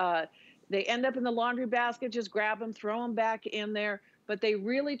 if they end up in the laundry basket, just grab them, throw them back in there. But they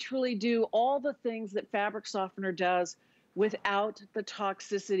really, truly do all the things that fabric softener does without the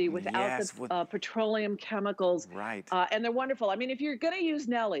toxicity, without the petroleum chemicals. Right. And they're wonderful. I mean, if you're going to use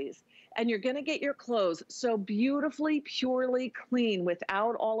Nellies and you're going to get your clothes so beautifully, purely clean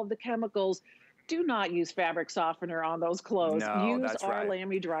without all of the chemicals, do not use fabric softener on those clothes. No, use that's our right.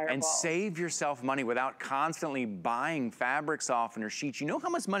 Lamy dryer and balls. Save yourself money without constantly buying fabric softener sheets. You know how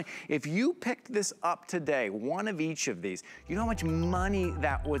much money, if you picked this up today, one of each of these, you know how much money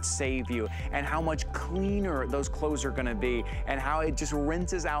that would save you and how much cleaner those clothes are gonna be and how it just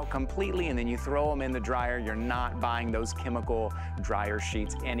rinses out completely and then you throw them in the dryer. You're not buying those chemical dryer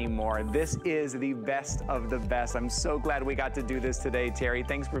sheets anymore. This is the best of the best. I'm so glad we got to do this today, Terry.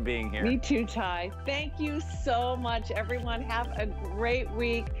 Thanks for being here. Me too, Ty. Thank you so much, everyone. Have a great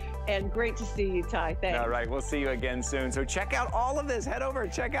week and great to see you, Ty. Thanks. All right, we'll see you again soon. So check out all of this. Head over,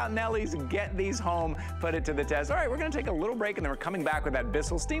 check out Nelly's, get these home, put it to the test. All right, we're gonna take a little break and then we're coming back with that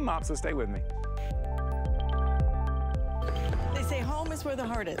Bissell Steam Mop, so stay with me. They say home is where the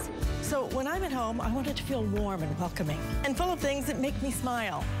heart is. So when I'm at home, I want it to feel warm and welcoming and full of things that make me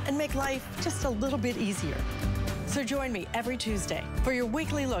smile and make life just a little bit easier. So join me every Tuesday for your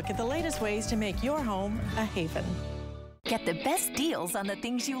weekly look at the latest ways to make your home a haven. Get the best deals on the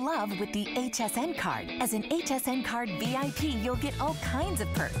things you love with the HSN card. As an HSN card VIP, you'll get all kinds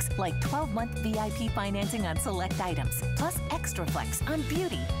of perks, like 12-month VIP financing on select items, plus extra flex on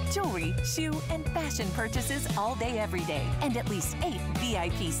beauty, jewelry, shoe, and fashion purchases all day, every day. And at least 8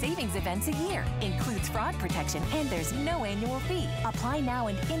 VIP savings events a year. Includes fraud protection, and there's no annual fee. Apply now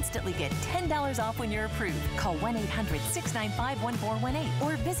and instantly get $10 off when you're approved. Call 1-800-695-1418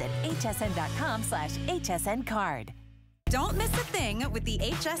 or visit hsn.com/HSN card. Don't miss a thing with the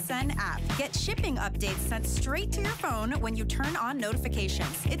HSN app. Get shipping updates sent straight to your phone when you turn on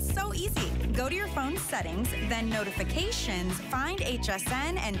notifications. It's so easy. Go to your phone settings, then notifications, find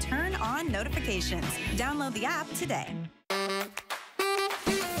HSN, and turn on notifications. Download the app today.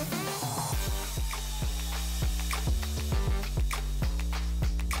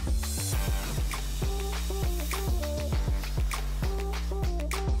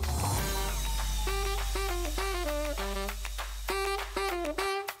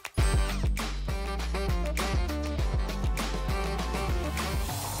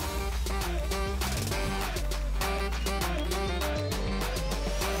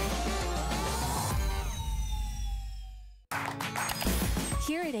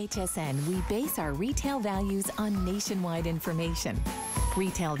 Here at HSN, we base our retail values on nationwide information.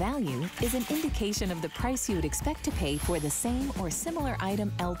 Retail value is an indication of the price you would expect to pay for the same or similar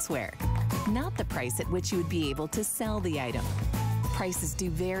item elsewhere, not the price at which you would be able to sell the item. Prices do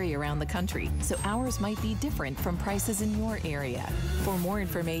vary around the country, so ours might be different from prices in your area. For more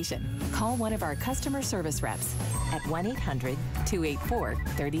information, call one of our customer service reps at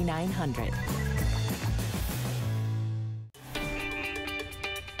 1-800-284-3900.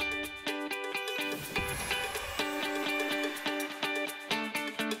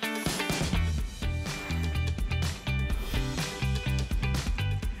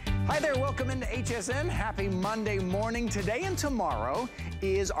 Hi there, welcome into HSN. Happy Monday morning. Today and tomorrow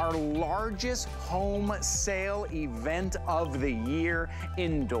is our largest home sale event of the year.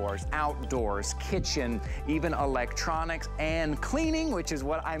 Indoors, outdoors, kitchen, even electronics and cleaning, which is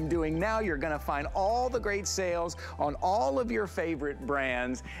what I'm doing now. You're gonna find all the great sales on all of your favorite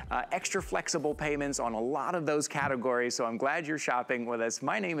brands, extra flexible payments on a lot of those categories. So I'm glad you're shopping with us.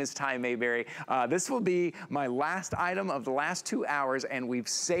 My name is Ty Mayberry. This will be my last item of the last 2 hours, and we've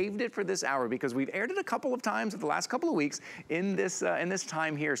saved it for this hour because we've aired it a couple of times in the last couple of weeks in this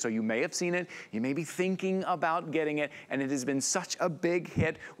time here. So you may have seen it, you may be thinking about getting it, and it has been such a big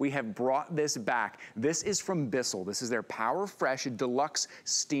hit. We have brought this back. This is from Bissell. This is their Power Fresh Deluxe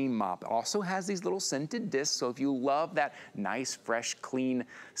Steam Mop. It also has these little scented discs, so if you love that nice, fresh, clean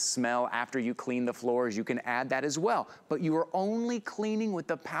smell after you clean the floors, you can add that as well. But you are only cleaning with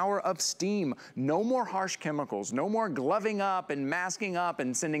the power of steam. No more harsh chemicals, no more gloving up and masking up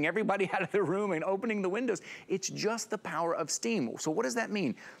and sending everybody out of the room and opening the windows. It's just the power of steam. So what does that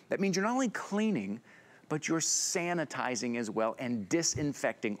mean? That means you're not only cleaning, but you're sanitizing as well and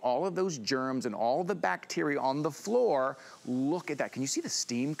disinfecting all of those germs and all the bacteria on the floor. Look at that. Can you see the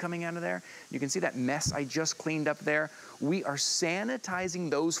steam coming out of there? You can see that mess I just cleaned up there. We are sanitizing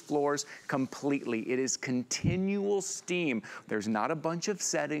those floors completely. It is continual steam. There's not a bunch of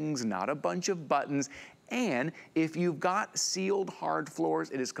settings, not a bunch of buttons. And if you've got sealed hard floors,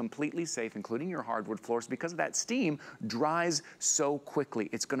 it is completely safe, including your hardwood floors, because that steam dries so quickly.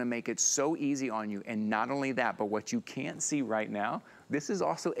 It's gonna make it so easy on you. And not only that, but what you can't see right now, this is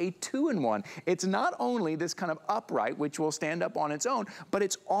also a 2-in-1. It's not only this kind of upright, which will stand up on its own, but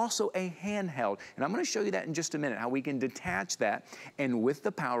it's also a handheld. And I'm gonna show you that in just a minute, how we can detach that. And with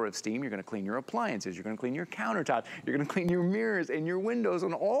the power of steam, you're gonna clean your appliances, you're gonna clean your countertops, you're gonna clean your mirrors and your windows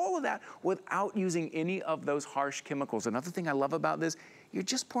and all of that without using any of those harsh chemicals. Another thing I love about this, you're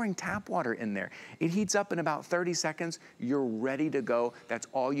just pouring tap water in there. It heats up in about 30 seconds. You're ready to go. That's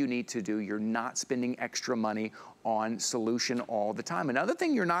all you need to do. You're not spending extra money on solution all the time. Another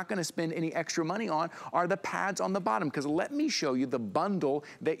thing you're not gonna spend any extra money on are the pads on the bottom, because let me show you the bundle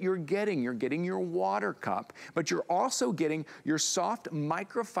that you're getting. You're getting your water cup, but you're also getting your soft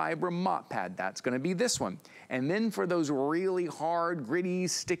microfiber mop pad. That's gonna be this one. And then for those really hard, gritty,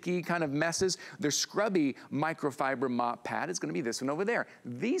 sticky kind of messes, the scrubby microfiber mop pad is gonna be this one over there.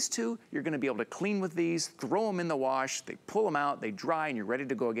 These two, you're gonna be able to clean with these, throw them in the wash, they pull them out, they dry, and you're ready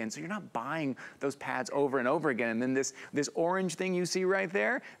to go again. So you're not buying those pads over and over again. And then this orange thing you see right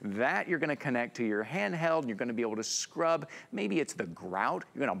there, that you're gonna connect to your handheld, and you're gonna be able to scrub. Maybe it's the grout.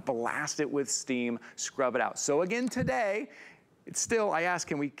 You're gonna blast it with steam, scrub it out. So again today, It's still, I ask,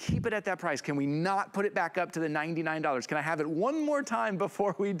 can we keep it at that price? Can we not put it back up to the $99? Can I have it one more time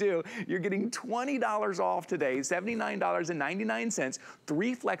before we do? You're getting $20 off today, $79.99,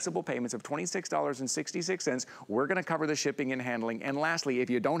 3 flexible payments of $26.66. We're gonna cover the shipping and handling. And lastly, if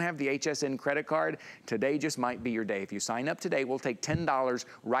you don't have the HSN credit card, today just might be your day. If you sign up today, we'll take $10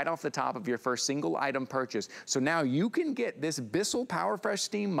 right off the top of your first single item purchase. So now you can get this Bissell PowerFresh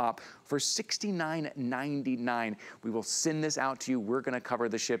Steam Mop for $69.99. We will send this out to you. We're gonna cover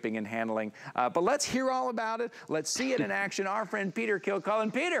the shipping and handling. But let's hear all about it. Let's see it in action. Our friend Peter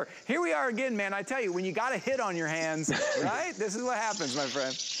Kilcullen. Peter, here we are again, man. I tell you, when you got a hit on your hands, right? This is what happens, my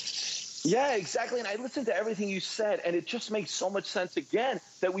friend. Yeah, exactly. And I listened to everything you said, and it just makes so much sense again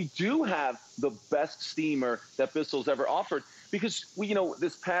that we do have the best steamer that Bissell's ever offered. Because we, you know,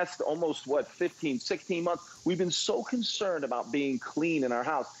 this past almost, 15, 16 months, we've been so concerned about being clean in our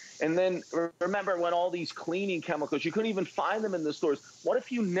house. And then remember when all these cleaning chemicals, you couldn't even find them in the stores. What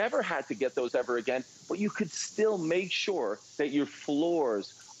if you never had to get those ever again, but you could still make sure that your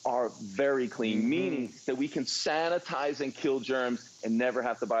floors are very clean, meaning that we can sanitize and kill germs and never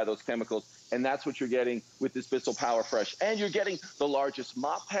have to buy those chemicals. And that's what you're getting with this Bissell PowerFresh. And you're getting the largest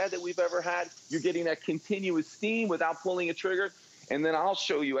mop pad that we've ever had. You're getting that continuous steam without pulling a trigger. And then I'll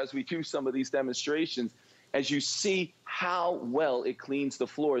show you as we do some of these demonstrations, as you see how well it cleans the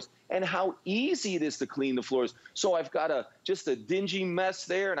floors and how easy it is to clean the floors. So I've got just a dingy mess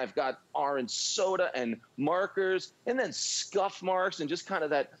there, and I've got orange soda and markers, and then scuff marks and just kind of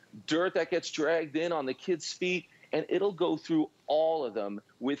that dirt that gets dragged in on the kids' feet. And it'll go through all of them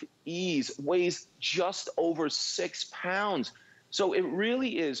with ease. Weighs just over 6 pounds. So it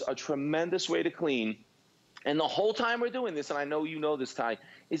really is a tremendous way to clean. And the whole time we're doing this, and I know you know this, Ty,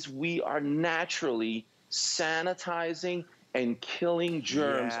 is we are naturally sanitizing and killing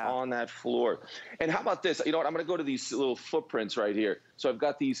germs on that floor. And how about this? You know what? I'm going to go to these little footprints right here. So I've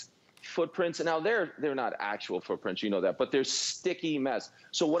got these footprints, and now they're not actual footprints, you know that, but they're sticky mess.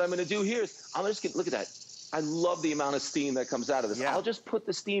 So what I'm going to do here is I'm just going to look at that. I love the amount of steam that comes out of this. I'll just put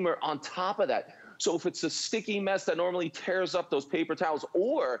the steamer on top of that. So if it's a sticky mess that normally tears up those paper towels,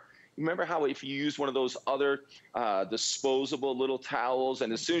 or remember how if you use one of those other disposable little towels,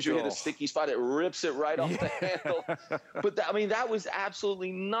 and as soon as you hit a sticky spot, it rips it right off the handle. But I mean, that was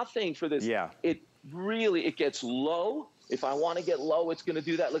absolutely nothing for this. It really, it gets low. If I want to get low, it's going to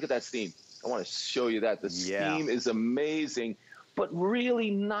do that. Look at that steam. I want to show you that. The steam is amazing, but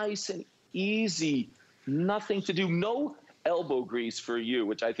really nice and easy. Nothing to do. No elbow grease for you,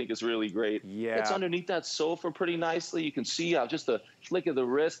 which I think is really great. It's underneath that sofa pretty nicely. You can see how just a flick of the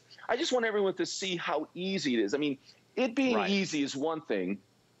wrist. I just want everyone to see how easy it is. I mean, it being easy is one thing,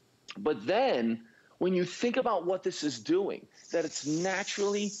 but then when you think about what this is doing, that it's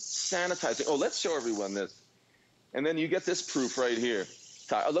naturally sanitizing. Oh, let's show everyone this. And then you get this proof right here.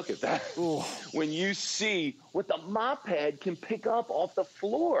 Oh, look at that. Ooh. When you see what the mop pad can pick up off the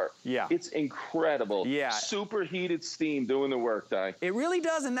floor. It's incredible. Superheated steam doing the work, Ty. It really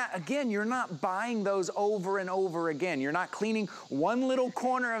does, and that, again, you're not buying those over and over again. You're not cleaning one little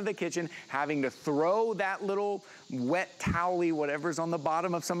corner of the kitchen, having to throw that little wet towel-y, whatever's on the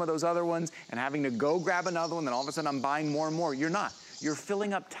bottom of some of those other ones, and having to go grab another one, then all of a sudden I'm buying more and more. You're not. You're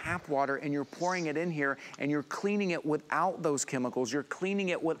filling up tap water and you're pouring it in here, and you're cleaning it without those chemicals. You're cleaning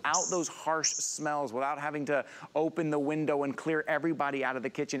it without those harsh smells, without having to open the window and clear everybody out of the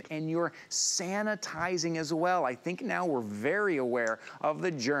kitchen. And you're sanitizing as well. I think now we're very aware of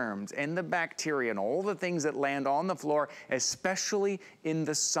the germs and the bacteria and all the things that land on the floor, especially in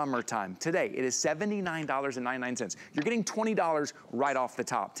the summertime. Today, it is $79.99. You're getting $20 right off the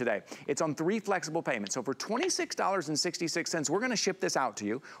top today. It's on 3 flexible payments. So for $26.66, we're gonna ship this out to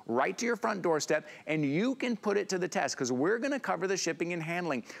you right to your front doorstep, and you can put it to the test because we're going to cover the shipping and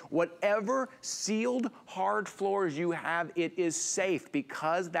handling. Whatever sealed hard floors you have, it is safe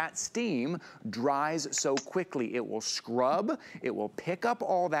because that steam dries so quickly. It will scrub, it will pick up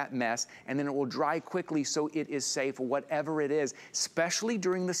all that mess, and then it will dry quickly, so it is safe whatever it is, especially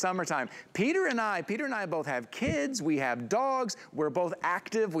during the summertime. Peter and I both have kids, we have dogs, we're both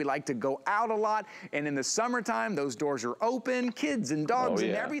active, we like to go out a lot, and in the summertime those doors are open, kids and dogs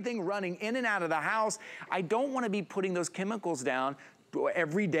and everything running in and out of the house. I don't want to be putting those chemicals down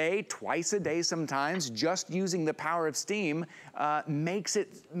every day, twice a day sometimes. Just using the power of steam makes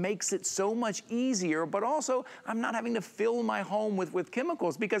it so much easier, but also I'm not having to fill my home with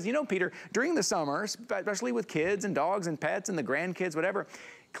chemicals because, you know, Peter, during the summer, especially with kids and dogs and pets and the grandkids, whatever,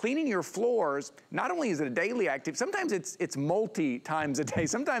 cleaning your floors, not only is it a daily activity, sometimes it's multi times a day,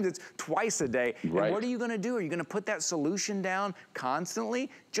 sometimes it's twice a day. And what are you gonna do? Are you gonna put that solution down constantly?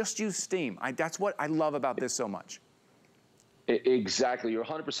 Just use steam. That's what I love about this so much. Exactly. You're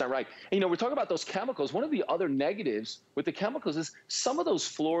 100% right. And, you know, we're talking about those chemicals. One of the other negatives with the chemicals is some of those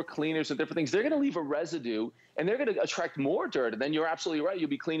floor cleaners and different things, they're going to leave a residue and they're going to attract more dirt. And then you're absolutely right. You'll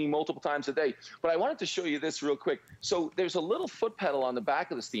be cleaning multiple times a day. But I wanted to show you this real quick. So there's a little foot pedal on the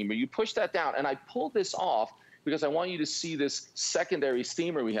back of the steamer. You push that down, and I pulled this off because I want you to see this secondary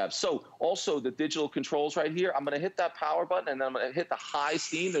steamer we have. So also the digital controls right here, I'm going to hit that power button, and then I'm going to hit the high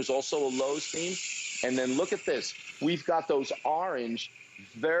steam. There's also a low steam. And then look at this. We've got those orange,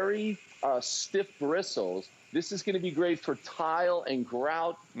 very stiff bristles. This is going to be great for tile and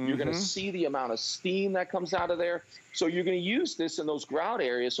grout. You're going to see the amount of steam that comes out of there. So you're going to use this in those grout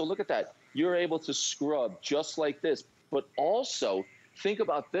areas. So look at that. You're able to scrub just like this. But also, think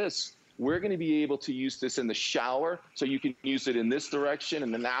about this. We're going to be able to use this in the shower, so you can use it in this direction,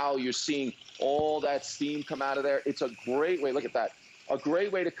 and then now you're seeing all that steam come out of there. It's a great way, look at that, a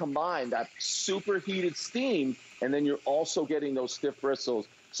great way to combine that superheated steam, and then you're also getting those stiff bristles.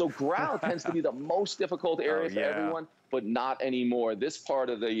 So grout tends to be the most difficult area for everyone, but not anymore. This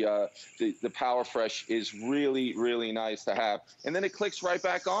part of the Power Fresh is really, really nice to have. And then it clicks right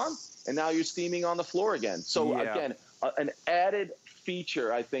back on, and now you're steaming on the floor again. So again, an added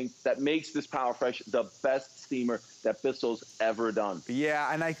feature, I think, that makes this Power Fresh the best steamer that Bissell's ever done.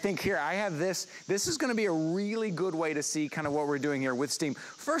 Yeah, and I think here, I have this. This is going to be a really good way to see kind of what we're doing here with steam.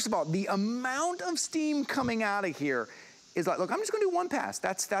 First of all, the amount of steam coming out of here is like, look, I'm just going to do one pass.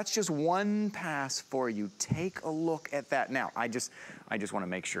 That's just one pass for you. Take a look at that. Now, I just want to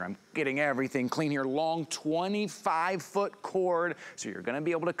make sure I'm getting everything clean here. Long 25-foot cord, so you're going to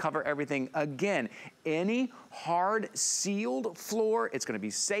be able to cover everything. Again, any hard sealed floor, it's going to be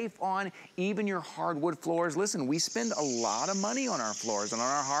safe on, even your hardwood floors. Listen, we spend a lot of money on our floors and on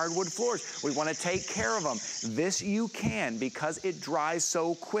our hardwood floors. We want to take care of them. This you can, because it dries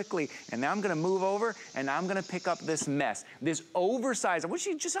so quickly. And now I'm going to move over, and I'm going to pick up this mess. This oversized, I want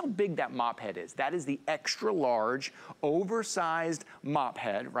you to just how big that mop head is. That is the extra large, oversized mop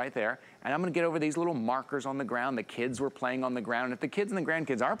head right there. And I'm gonna get over these little markers on the ground. The kids were playing on the ground. And if the kids and the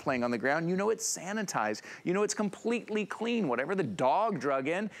grandkids are playing on the ground, you know it's sanitized. You know it's completely clean. Whatever the dog drug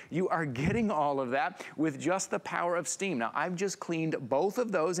in, you are getting all of that with just the power of steam. Now, I've just cleaned both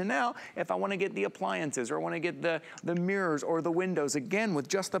of those. And now, if I wanna get the appliances or I wanna get the mirrors or the windows, again, with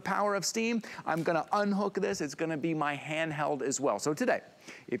just the power of steam, I'm gonna unhook this. It's gonna be my handheld as well. So today,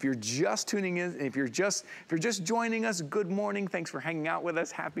 if you're just tuning in, if you're just joining us, good morning. Thanks for hanging out with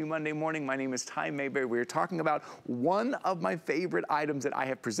us. Happy Monday morning. My name is Ty Mayberry. We're talking about one of my favorite items that I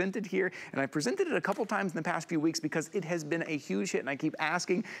have presented here, and I presented it a couple times in the past few weeks because it has been a huge hit, and I keep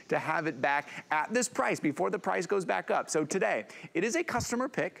asking to have it back at this price before the price goes back up. So today, it is a customer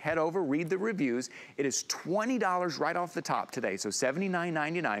pick. Head over, read the reviews. It is $20 right off the top today, so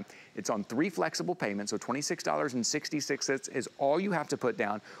 $79.99. It's on 3 flexible payments, so $26.66 is all you have to put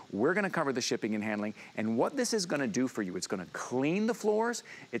down. We're gonna cover the shipping and handling, and what this is gonna do for you, it's gonna clean the floors,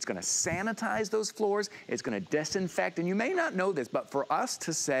 it's gonna sanitize those floors, it's gonna disinfect, and you may not know this, but for us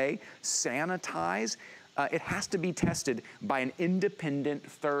to say sanitize, it has to be tested by an independent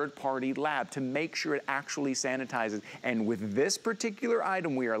third-party lab to make sure it actually sanitizes. And with this particular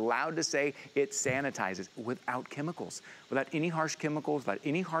item, we are allowed to say it sanitizes without chemicals, without any harsh chemicals, without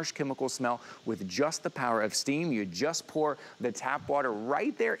any harsh chemical smell, with just the power of steam. You just pour the tap water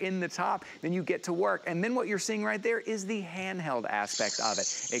right there in the top, then you get to work. And then what you're seeing right there is the handheld aspect of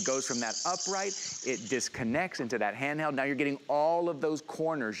it. It goes from that upright, it disconnects into that handheld. Now you're getting all of those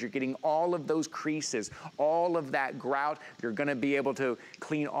corners, you're getting all of those creases, all of that grout. You're gonna be able to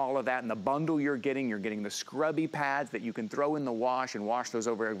clean all of that. In the bundle you're getting the scrubby pads that you can throw in the wash and wash those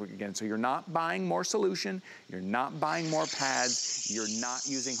over again. So you're not buying more solution, you're not buying more pads, you're not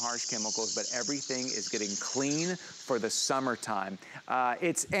using harsh chemicals, but everything is getting clean for the summertime.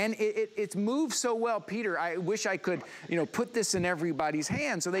 It's moved so well, Peter. I wish I could, put this in everybody's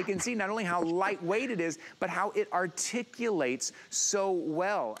hand so they can see not only how lightweight it is, but how it articulates so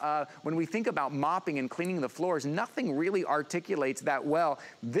well. When we think about mopping and cleaning the floors, nothing really articulates that well.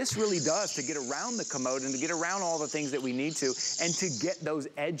 This really does, to get around the commode and to get around all the things that we need to, and to get those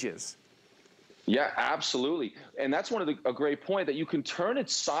edges. Yeah, absolutely. And that's a great point, that you can turn it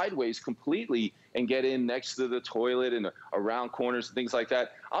sideways completely and get in next to the toilet and around corners and things like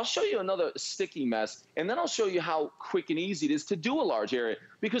that. I'll show you another sticky mess, and then I'll show you how quick and easy it is to do a large area,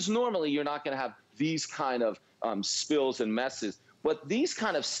 because normally you're not going to have these kind of spills and messes. But these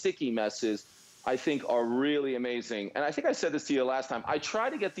kind of sticky messes, I think, are really amazing. And I think I said this to you last time. I try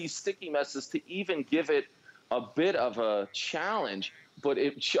to get these sticky messes to even give it a bit of a challenge, but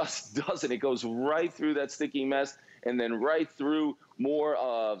it just doesn't. It goes right through that sticky mess. and then right through more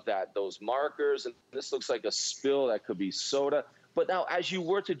of those markers. And this looks like a spill that could be soda. But now as you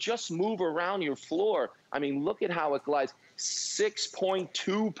were to just move around your floor, I mean, look at how it glides.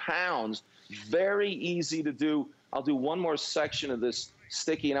 6.2 pounds, very easy to do. I'll do one more section of this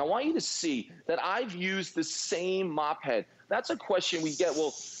sticky, and I want you to see that I've used the same mop head. That's a question we get.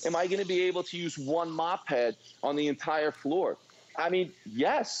 Well, am I going to be able to use one mop head on the entire floor? I mean,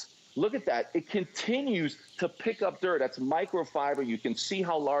 yes. Look at that. It continues to pick up dirt. That's microfiber. You can see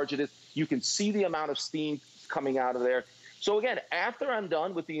how large it is. You can see the amount of steam coming out of there. So again, after I'm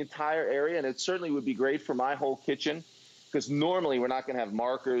done with the entire area, and it certainly would be great for my whole kitchen, because normally we're not going to have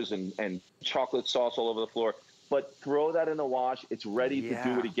markers and chocolate sauce all over the floor, but throw that in the wash. It's ready to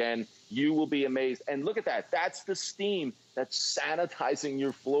do it again. You will be amazed. And look at that. That's the steam that's sanitizing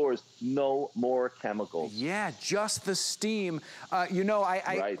your floors. No more chemicals. Yeah, just the steam. You know,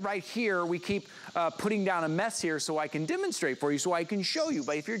 right here, we keep putting down a mess here so I can demonstrate for you, so I can show you.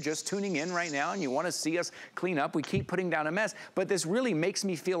 But if you're just tuning in right now and you want to see us clean up, we keep putting down a mess. But this really makes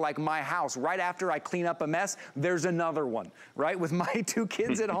me feel like my house. Right after I clean up a mess, there's another one, right? With my 2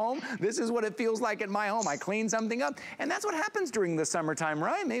 kids at home, this is what it feels like at my home. I clean something up, and that's what happens during the summertime,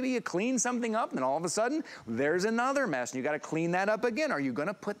 right? Maybe you clean something up, and then all of a sudden, there's another mess, and you got to clean that up again. Are you going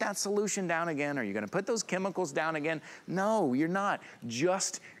to put that solution down again? Are you going to put those chemicals down again? No, you're not.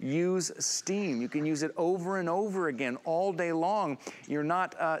 Just use steam. You can use it over and over again all day long. You're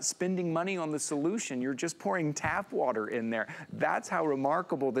not spending money on the solution. You're just pouring tap water in there. That's how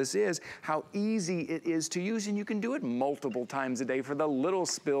remarkable this is, how easy it is to use, and you can do it multiple times a day for the little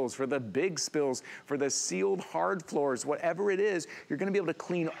spills, for the big spills, for the sealed hard floors, whatever it is. You're going to be able to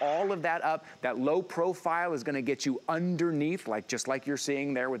clean all of that up. That low profile is going to get you underneath, just like you're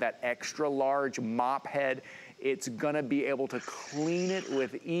seeing there with that extra large mop head. It's gonna be able to clean it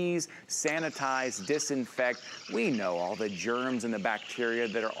with ease, sanitize, disinfect. We know all the germs and the bacteria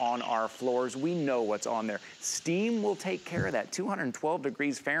that are on our floors. We know what's on there. Steam will take care of that. 212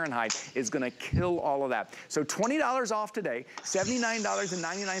 degrees Fahrenheit is gonna kill all of that. So $20 off today,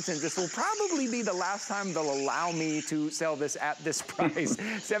 $79.99. This will probably be the last time they'll allow me to sell this at this price.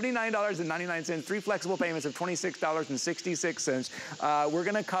 $79.99, 3 flexible payments of $26.66. We're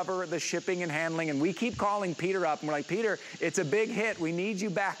gonna cover the shipping and handling, and we keep calling Peter up, and we're like, Peter, it's a big hit. We need you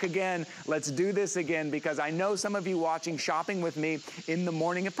back again. Let's do this again, because I know some of you watching Shopping with Me in the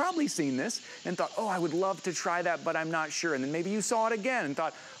morning have probably seen this and thought, oh, I would love to try that, but I'm not sure. And then maybe you saw it again and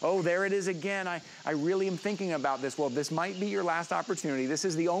thought, oh, there it is again. I really am thinking about this. Well, this might be your last opportunity. This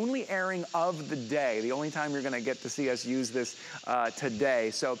is the only airing of the day, the only time you're going to get to see us use this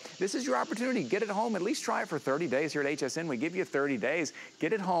today. So this is your opportunity. Get it home. At least try it for 30 days here at HSN. We give you 30 days.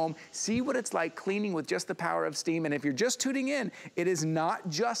 Get it home. See what it's like cleaning with just the power of steam. And if you're just tuning in, it is not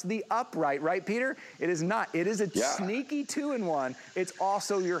just the upright, right, Peter? It is not. It is a sneaky 2-in-1. It's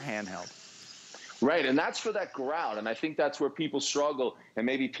also your handheld. Right, and that's for that ground, and I think that's where people struggle, and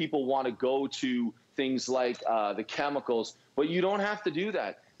maybe people want to go to things like the chemicals, but you don't have to do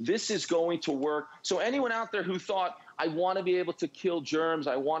that. This is going to work. So anyone out there who thought, I want to be able to kill germs,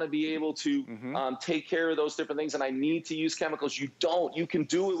 I want to be able to take care of those different things, and I need to use chemicals, you don't. You can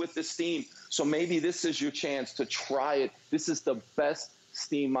do it with the steam. So maybe this is your chance to try it. This is the best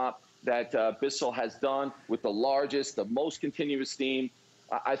steam mop that Bissell has done, with the largest, the most continuous steam.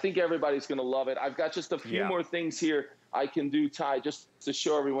 I think everybody's going to love it. I've got just a few more things here I can do, Ty, just to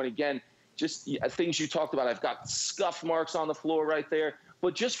show everyone again, just things you talked about. I've got scuff marks on the floor right there.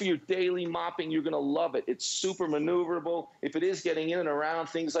 But just for your daily mopping, you're going to love it. It's super maneuverable. If it is getting in and around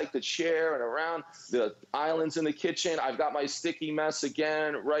things like the chair and around the islands in the kitchen, I've got my sticky mess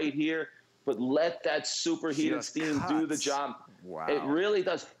again right here. But let that superheated steam do the job. Wow. It really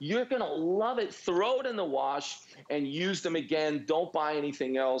does. You're going to love it. Throw it in the wash and use them again. Don't buy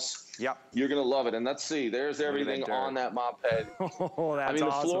anything else. Yep. You're going to love it. And let's see. There's everything on that mop head. Oh, that's I mean,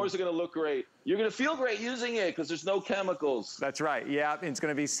 the awesome. floors are going to look great. You're going to feel great using it because there's no chemicals. That's right. Yeah, it's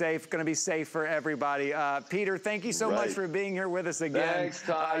going to be safe. Going to be safe for everybody. Peter, thank you so much for being here with us again. Thanks,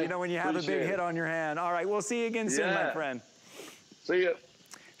 Ty. You know, when you have a big hit on your hand. All right, we'll see you again soon, my friend. See you.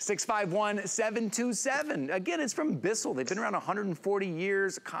 651-727. Again, it's from Bissell. They've been around 140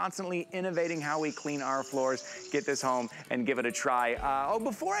 years, constantly innovating how we clean our floors. Get this home and give it a try.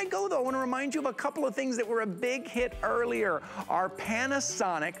 Before I go, though, I want to remind you of a couple of things that were a big hit earlier. Our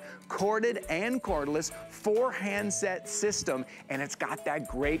Panasonic corded and cordless 4-handset system, and it's got that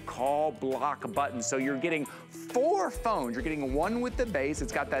great call block button. So you're getting 4 phones. You're getting one with the base.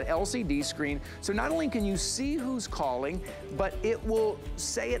 It's got that LCD screen. So not only can you see who's calling, but it will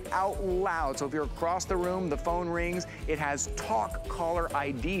say say it out loud. So if you're across the room, the phone rings, it has talk caller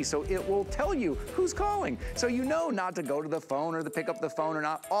ID. So it will tell you who's calling. So you know not to go to the phone or to pick up the phone or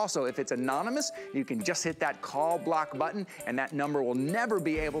not. Also, if it's anonymous, you can just hit that call block button and that number will never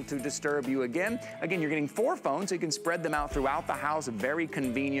be able to disturb you again. Again, you're getting 4 phones, so you can spread them out throughout the house. Very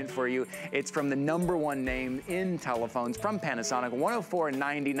convenient for you. It's from the #1 name in telephones from Panasonic,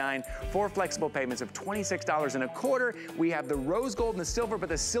 $104.99, 4 flexible payments of $26.25. We have the rose gold and the silver, but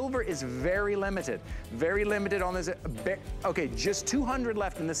the silver is very limited. Very limited on this. Okay, just 200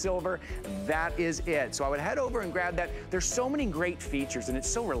 left in the silver. That is it. So I would head over and grab that. There's so many great features and it's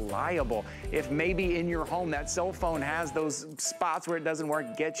so reliable. If maybe in your home that cell phone has those spots where it doesn't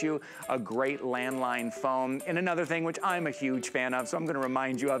work, get you a great landline phone. And another thing which I'm a huge fan of, so I'm going to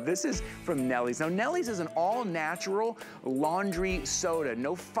remind you of, this is from Nellie's. Now Nellie's is an all-natural laundry soda.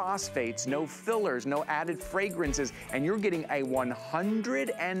 No phosphates, no fillers, no added fragrances, and you're getting a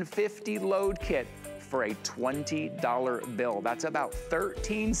 150 load kit for a $20 bill. That's about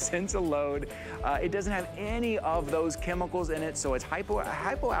 13 cents a load. It doesn't have any of those chemicals in it, so it's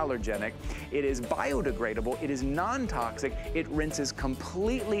hypoallergenic. It is biodegradable. It is non-toxic. It rinses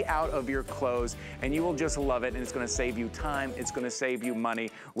completely out of your clothes, and you will just love it, and it's gonna save you time. It's gonna save you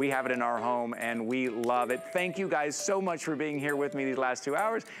money. We have it in our home, and we love it. Thank you guys so much for being here with me these last 2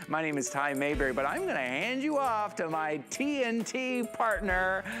 hours. My name is Ty Mayberry, but I'm gonna hand you off to my TNT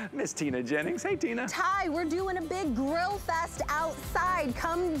partner, Miss Tina Jennings. Hey, Tina. Hi, we're doing a big grill fest outside.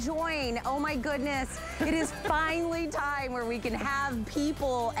 Come join. Oh my goodness. It is finally time where we can have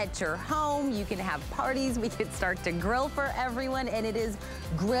people at your home. You can have parties. We can start to grill for everyone, and it is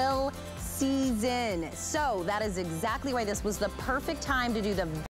grill season. So that is exactly why this was the perfect time to do the